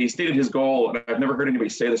stated his goal, and I've never heard anybody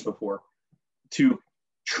say this before, to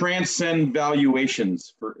transcend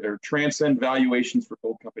valuations for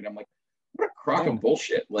gold company. I'm like, what a crock of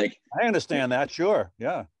bullshit. Like, I understand that. Sure.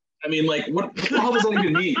 Yeah. I mean, like, what the hell does that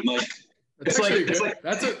even mean? Like, it's like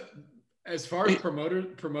as far as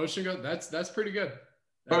promotion goes, that's pretty good.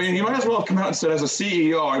 I mean, you might as well have come out and said, as a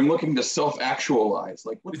CEO, I'm looking to self-actualize.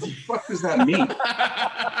 Like, what the fuck does that mean?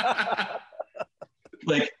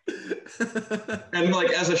 Like, and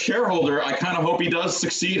like, as a shareholder, I kind of hope he does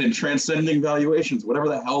succeed in transcending valuations, whatever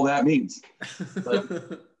the hell that means.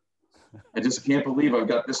 But I just can't believe I've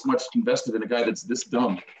got this much invested in a guy that's this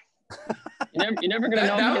dumb. You're never going to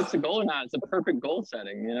know if he hits the goal or not. It's a perfect goal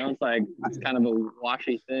setting. It's like, it's kind of a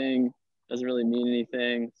washy thing. Doesn't really mean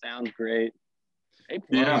anything. Sounds great.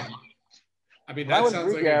 Yeah. I mean, that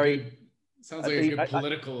sounds like a good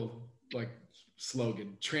political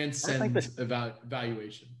slogan. Transcend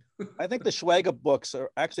valuation. I think the Schwager books are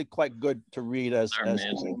actually quite good to read as an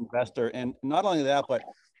investor. And not only that, but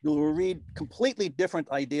you'll read completely different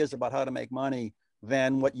ideas about how to make money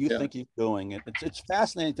than what you think you're doing. It's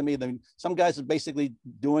fascinating to me. Some guys are basically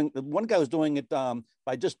one guy was doing it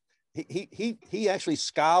by just, he actually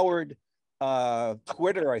scoured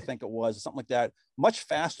Twitter, I think it was, something like that, much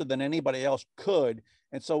faster than anybody else could.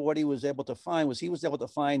 And so what he was able to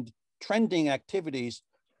find trending activities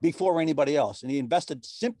before anybody else, and he invested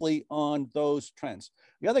simply on those trends.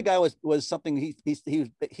 The other guy was something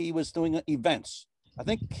he was doing events. I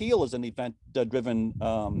think Keel is an event-driven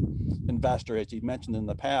investor, as you mentioned in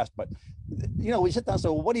the past. But we sit down and say,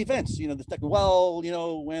 well, what events?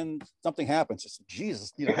 When something happens, it's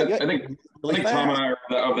Jesus. I think Tom and I are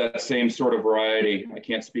of that same sort of variety. I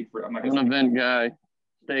can't speak for. I'm an event guy,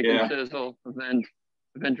 steak and sizzle,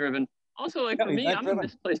 event-driven. Also, like, for me, I'm a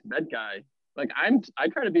misplaced bet guy. Like, I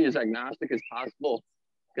try to be as agnostic as possible,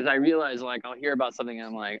 because I realize, like, I'll hear about something and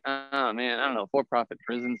I'm like, oh man, I don't know, for-profit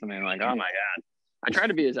prison, something like, oh my God. I try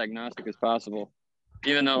to be as agnostic as possible,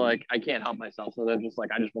 even though like I can't help myself. So they're just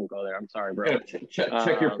like, I just won't go there. I'm sorry, bro. Yeah,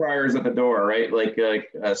 check your priors at the door, right? Like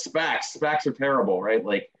SPACs are terrible, right?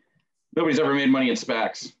 Like, nobody's ever made money in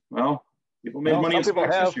SPACs. Well, people made money in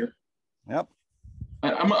SPACs this year. Yep.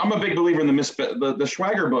 I'm a big believer in the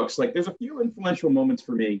Schwager books. Like, there's a few influential moments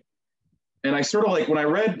for me. And I sort of like, when I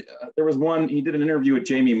read, there was one, he did an interview with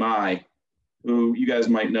Jamie Mai, who you guys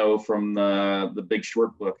might know from the Big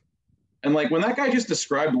Short book. And like, when that guy just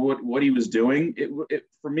described what he was doing, it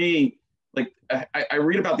for me, like, I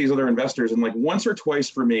read about these other investors, and like once or twice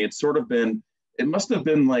for me, it must have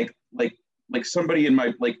been like somebody in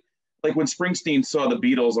my, like when Springsteen saw the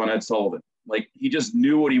Beatles on Ed Sullivan, like he just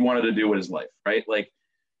knew what he wanted to do with his life, right? Like,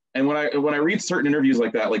 and when I read certain interviews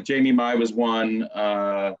like that, like Jamie Mai was one,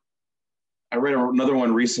 I read another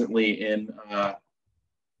one recently in,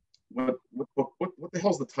 what the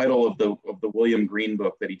hell's the title of the William Green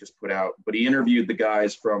book that he just put out? But he interviewed the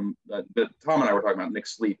guys from that Tom and I were talking about, Nick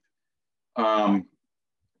Sleep, from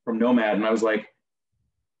Nomad, and I was like,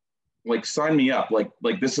 sign me up. Like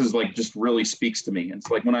this is like just really speaks to me. And it's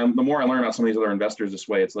like the more I learn about some of these other investors this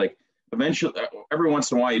way, it's like eventually every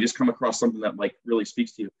once in a while you just come across something that like really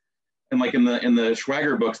speaks to you. and like in the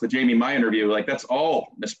Schwager books, the Jamie Mai interview, like that's all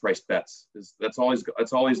mispriced bets. That's all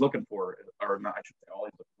he's looking for, or not, I should say all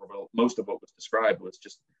he's looking for, but most of what was described was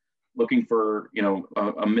just looking for, you know,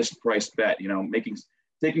 a mispriced bet, you know,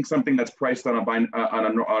 taking something that's priced on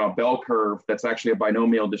a bell curve that's actually a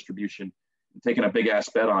binomial distribution and taking a big ass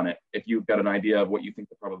bet on it. If you've got an idea of what you think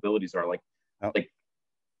the probabilities are, like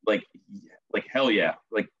hell yeah,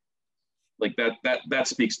 like that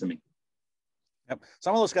speaks to me. Yep.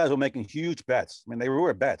 Some of those guys were making huge bets. I mean, they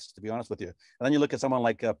were bets, to be honest with you. And then you look at someone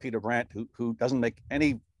like Peter Brandt, who doesn't make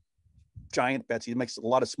any giant bets. He makes a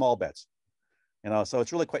lot of small bets. You know, so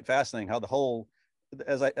it's really quite fascinating how the whole,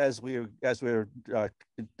 as we're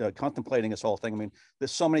contemplating this whole thing. I mean,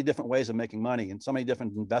 there's so many different ways of making money, and so many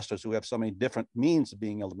different investors who have so many different means of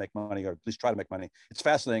being able to make money, or at least try to make money. It's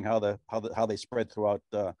fascinating how they spread throughout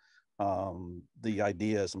the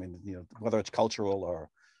ideas. I mean, you know, whether it's cultural or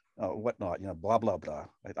whatnot, you know, blah blah blah.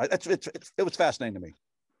 It was fascinating to me.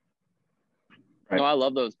 Right. No, I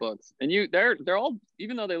love those books, and they're all,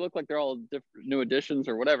 even though they look like they're all different new editions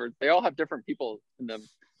or whatever, they all have different people in them.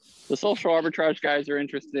 The social arbitrage guys are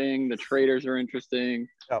interesting. The traders are interesting.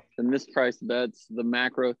 Yep. The mispriced bets, the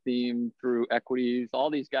macro theme through equities, all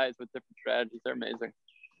these guys with different strategies, they're amazing.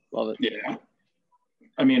 Love it. Yeah,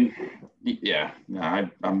 I mean, yeah, no,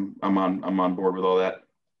 I'm on board with all that.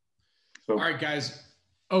 So, all right, guys.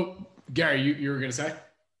 Oh, Gary, you were gonna say?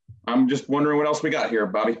 I'm just wondering what else we got here,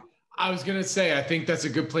 Bobby. I was gonna say, I think that's a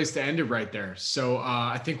good place to end it right there. So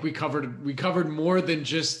I think we covered more than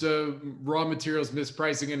just raw materials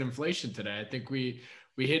mispricing and inflation today. I think we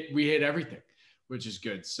hit everything, which is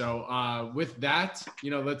good. So with that, you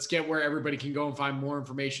know, let's get where everybody can go and find more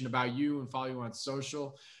information about you and follow you on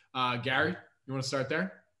social. Gary, you want to start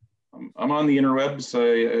there? I'm on the interwebs.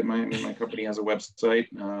 My company has a website.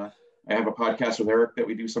 I have a podcast with Eric that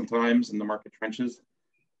we do sometimes in the market trenches.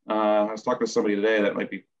 I was talking to somebody today that might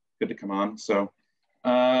be good to come on. So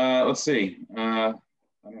let's see. I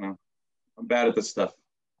don't know. I'm bad at this stuff,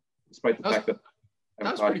 despite the fact that I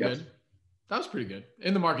have a podcast. Pretty good. That was pretty good.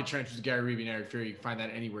 In the market trenches, Gary Ribe and Eric Fury. You can find that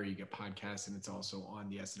anywhere you get podcasts, and it's also on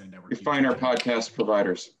the SNN Network. You find our podcast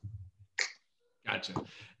providers. Gotcha.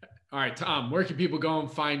 All right, Tom, where can people go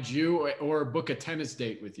and find you or book a tennis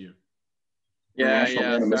date with you? Yeah.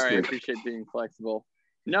 Sorry, I appreciate being flexible.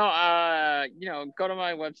 No, you know, go to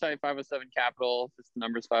my website, 507 Capital. Just the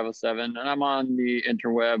number's 507, and I'm on the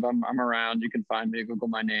interweb. I'm around. You can find me. Google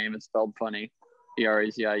my name. It's spelled funny,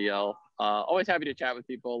 Braziel. Always happy to chat with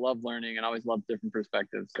people. Love learning, and always love different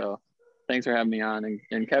perspectives. So, thanks for having me on.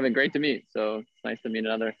 And Kevin, great to meet. So it's nice to meet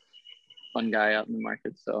another fun guy out in the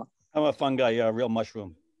market. So I'm a fun guy. Yeah, real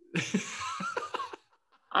mushroom.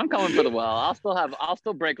 I'm coming for the well. I'll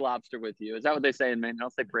still break lobster with you. Is that what they say in Maine? They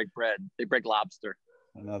don't say break bread. They break lobster.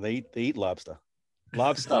 No, they eat lobster.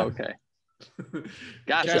 Lobster. Oh, okay.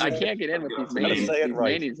 Gosh, I can't get in with these Mainies. These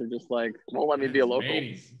Mainies are just like, won't let me be a local.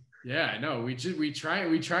 Mainies. Yeah, no, we try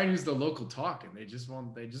and use the local talk, and they just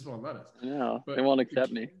won't let us. Yeah, they won't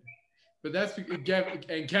accept me. But that's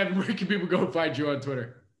Kevin, where can people go find you on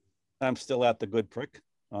Twitter? I'm still at the good prick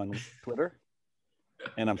on Twitter,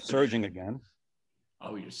 and I'm surging again.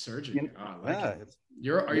 Oh, you're surging. Yeah.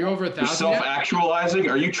 Are you over 1,000? You're self-actualizing?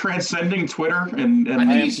 Are you transcending Twitter? And I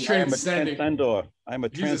think he's transcending. I'm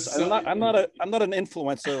not an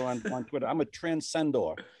influencer on Twitter. I'm a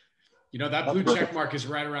transcendor. You know, that blue check mark is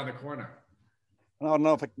right around the corner. I don't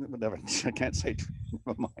know if I can't say.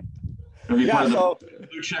 Never mind. The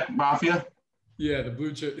blue check mafia. Yeah, the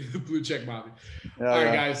blue check mafia. Yeah, all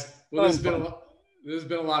right, guys. Well, this has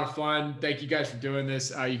been a lot of fun. Thank you guys for doing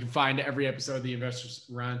this. You can find every episode of the Investors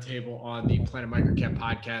Roundtable on the Planet MicroCap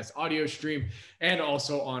podcast audio stream, and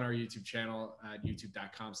also on our YouTube channel at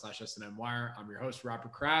youtube.com/SNNWire. I'm your host,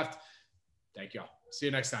 Robert Kraft. Thank y'all. See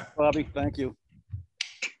you next time. Bobby, thank you.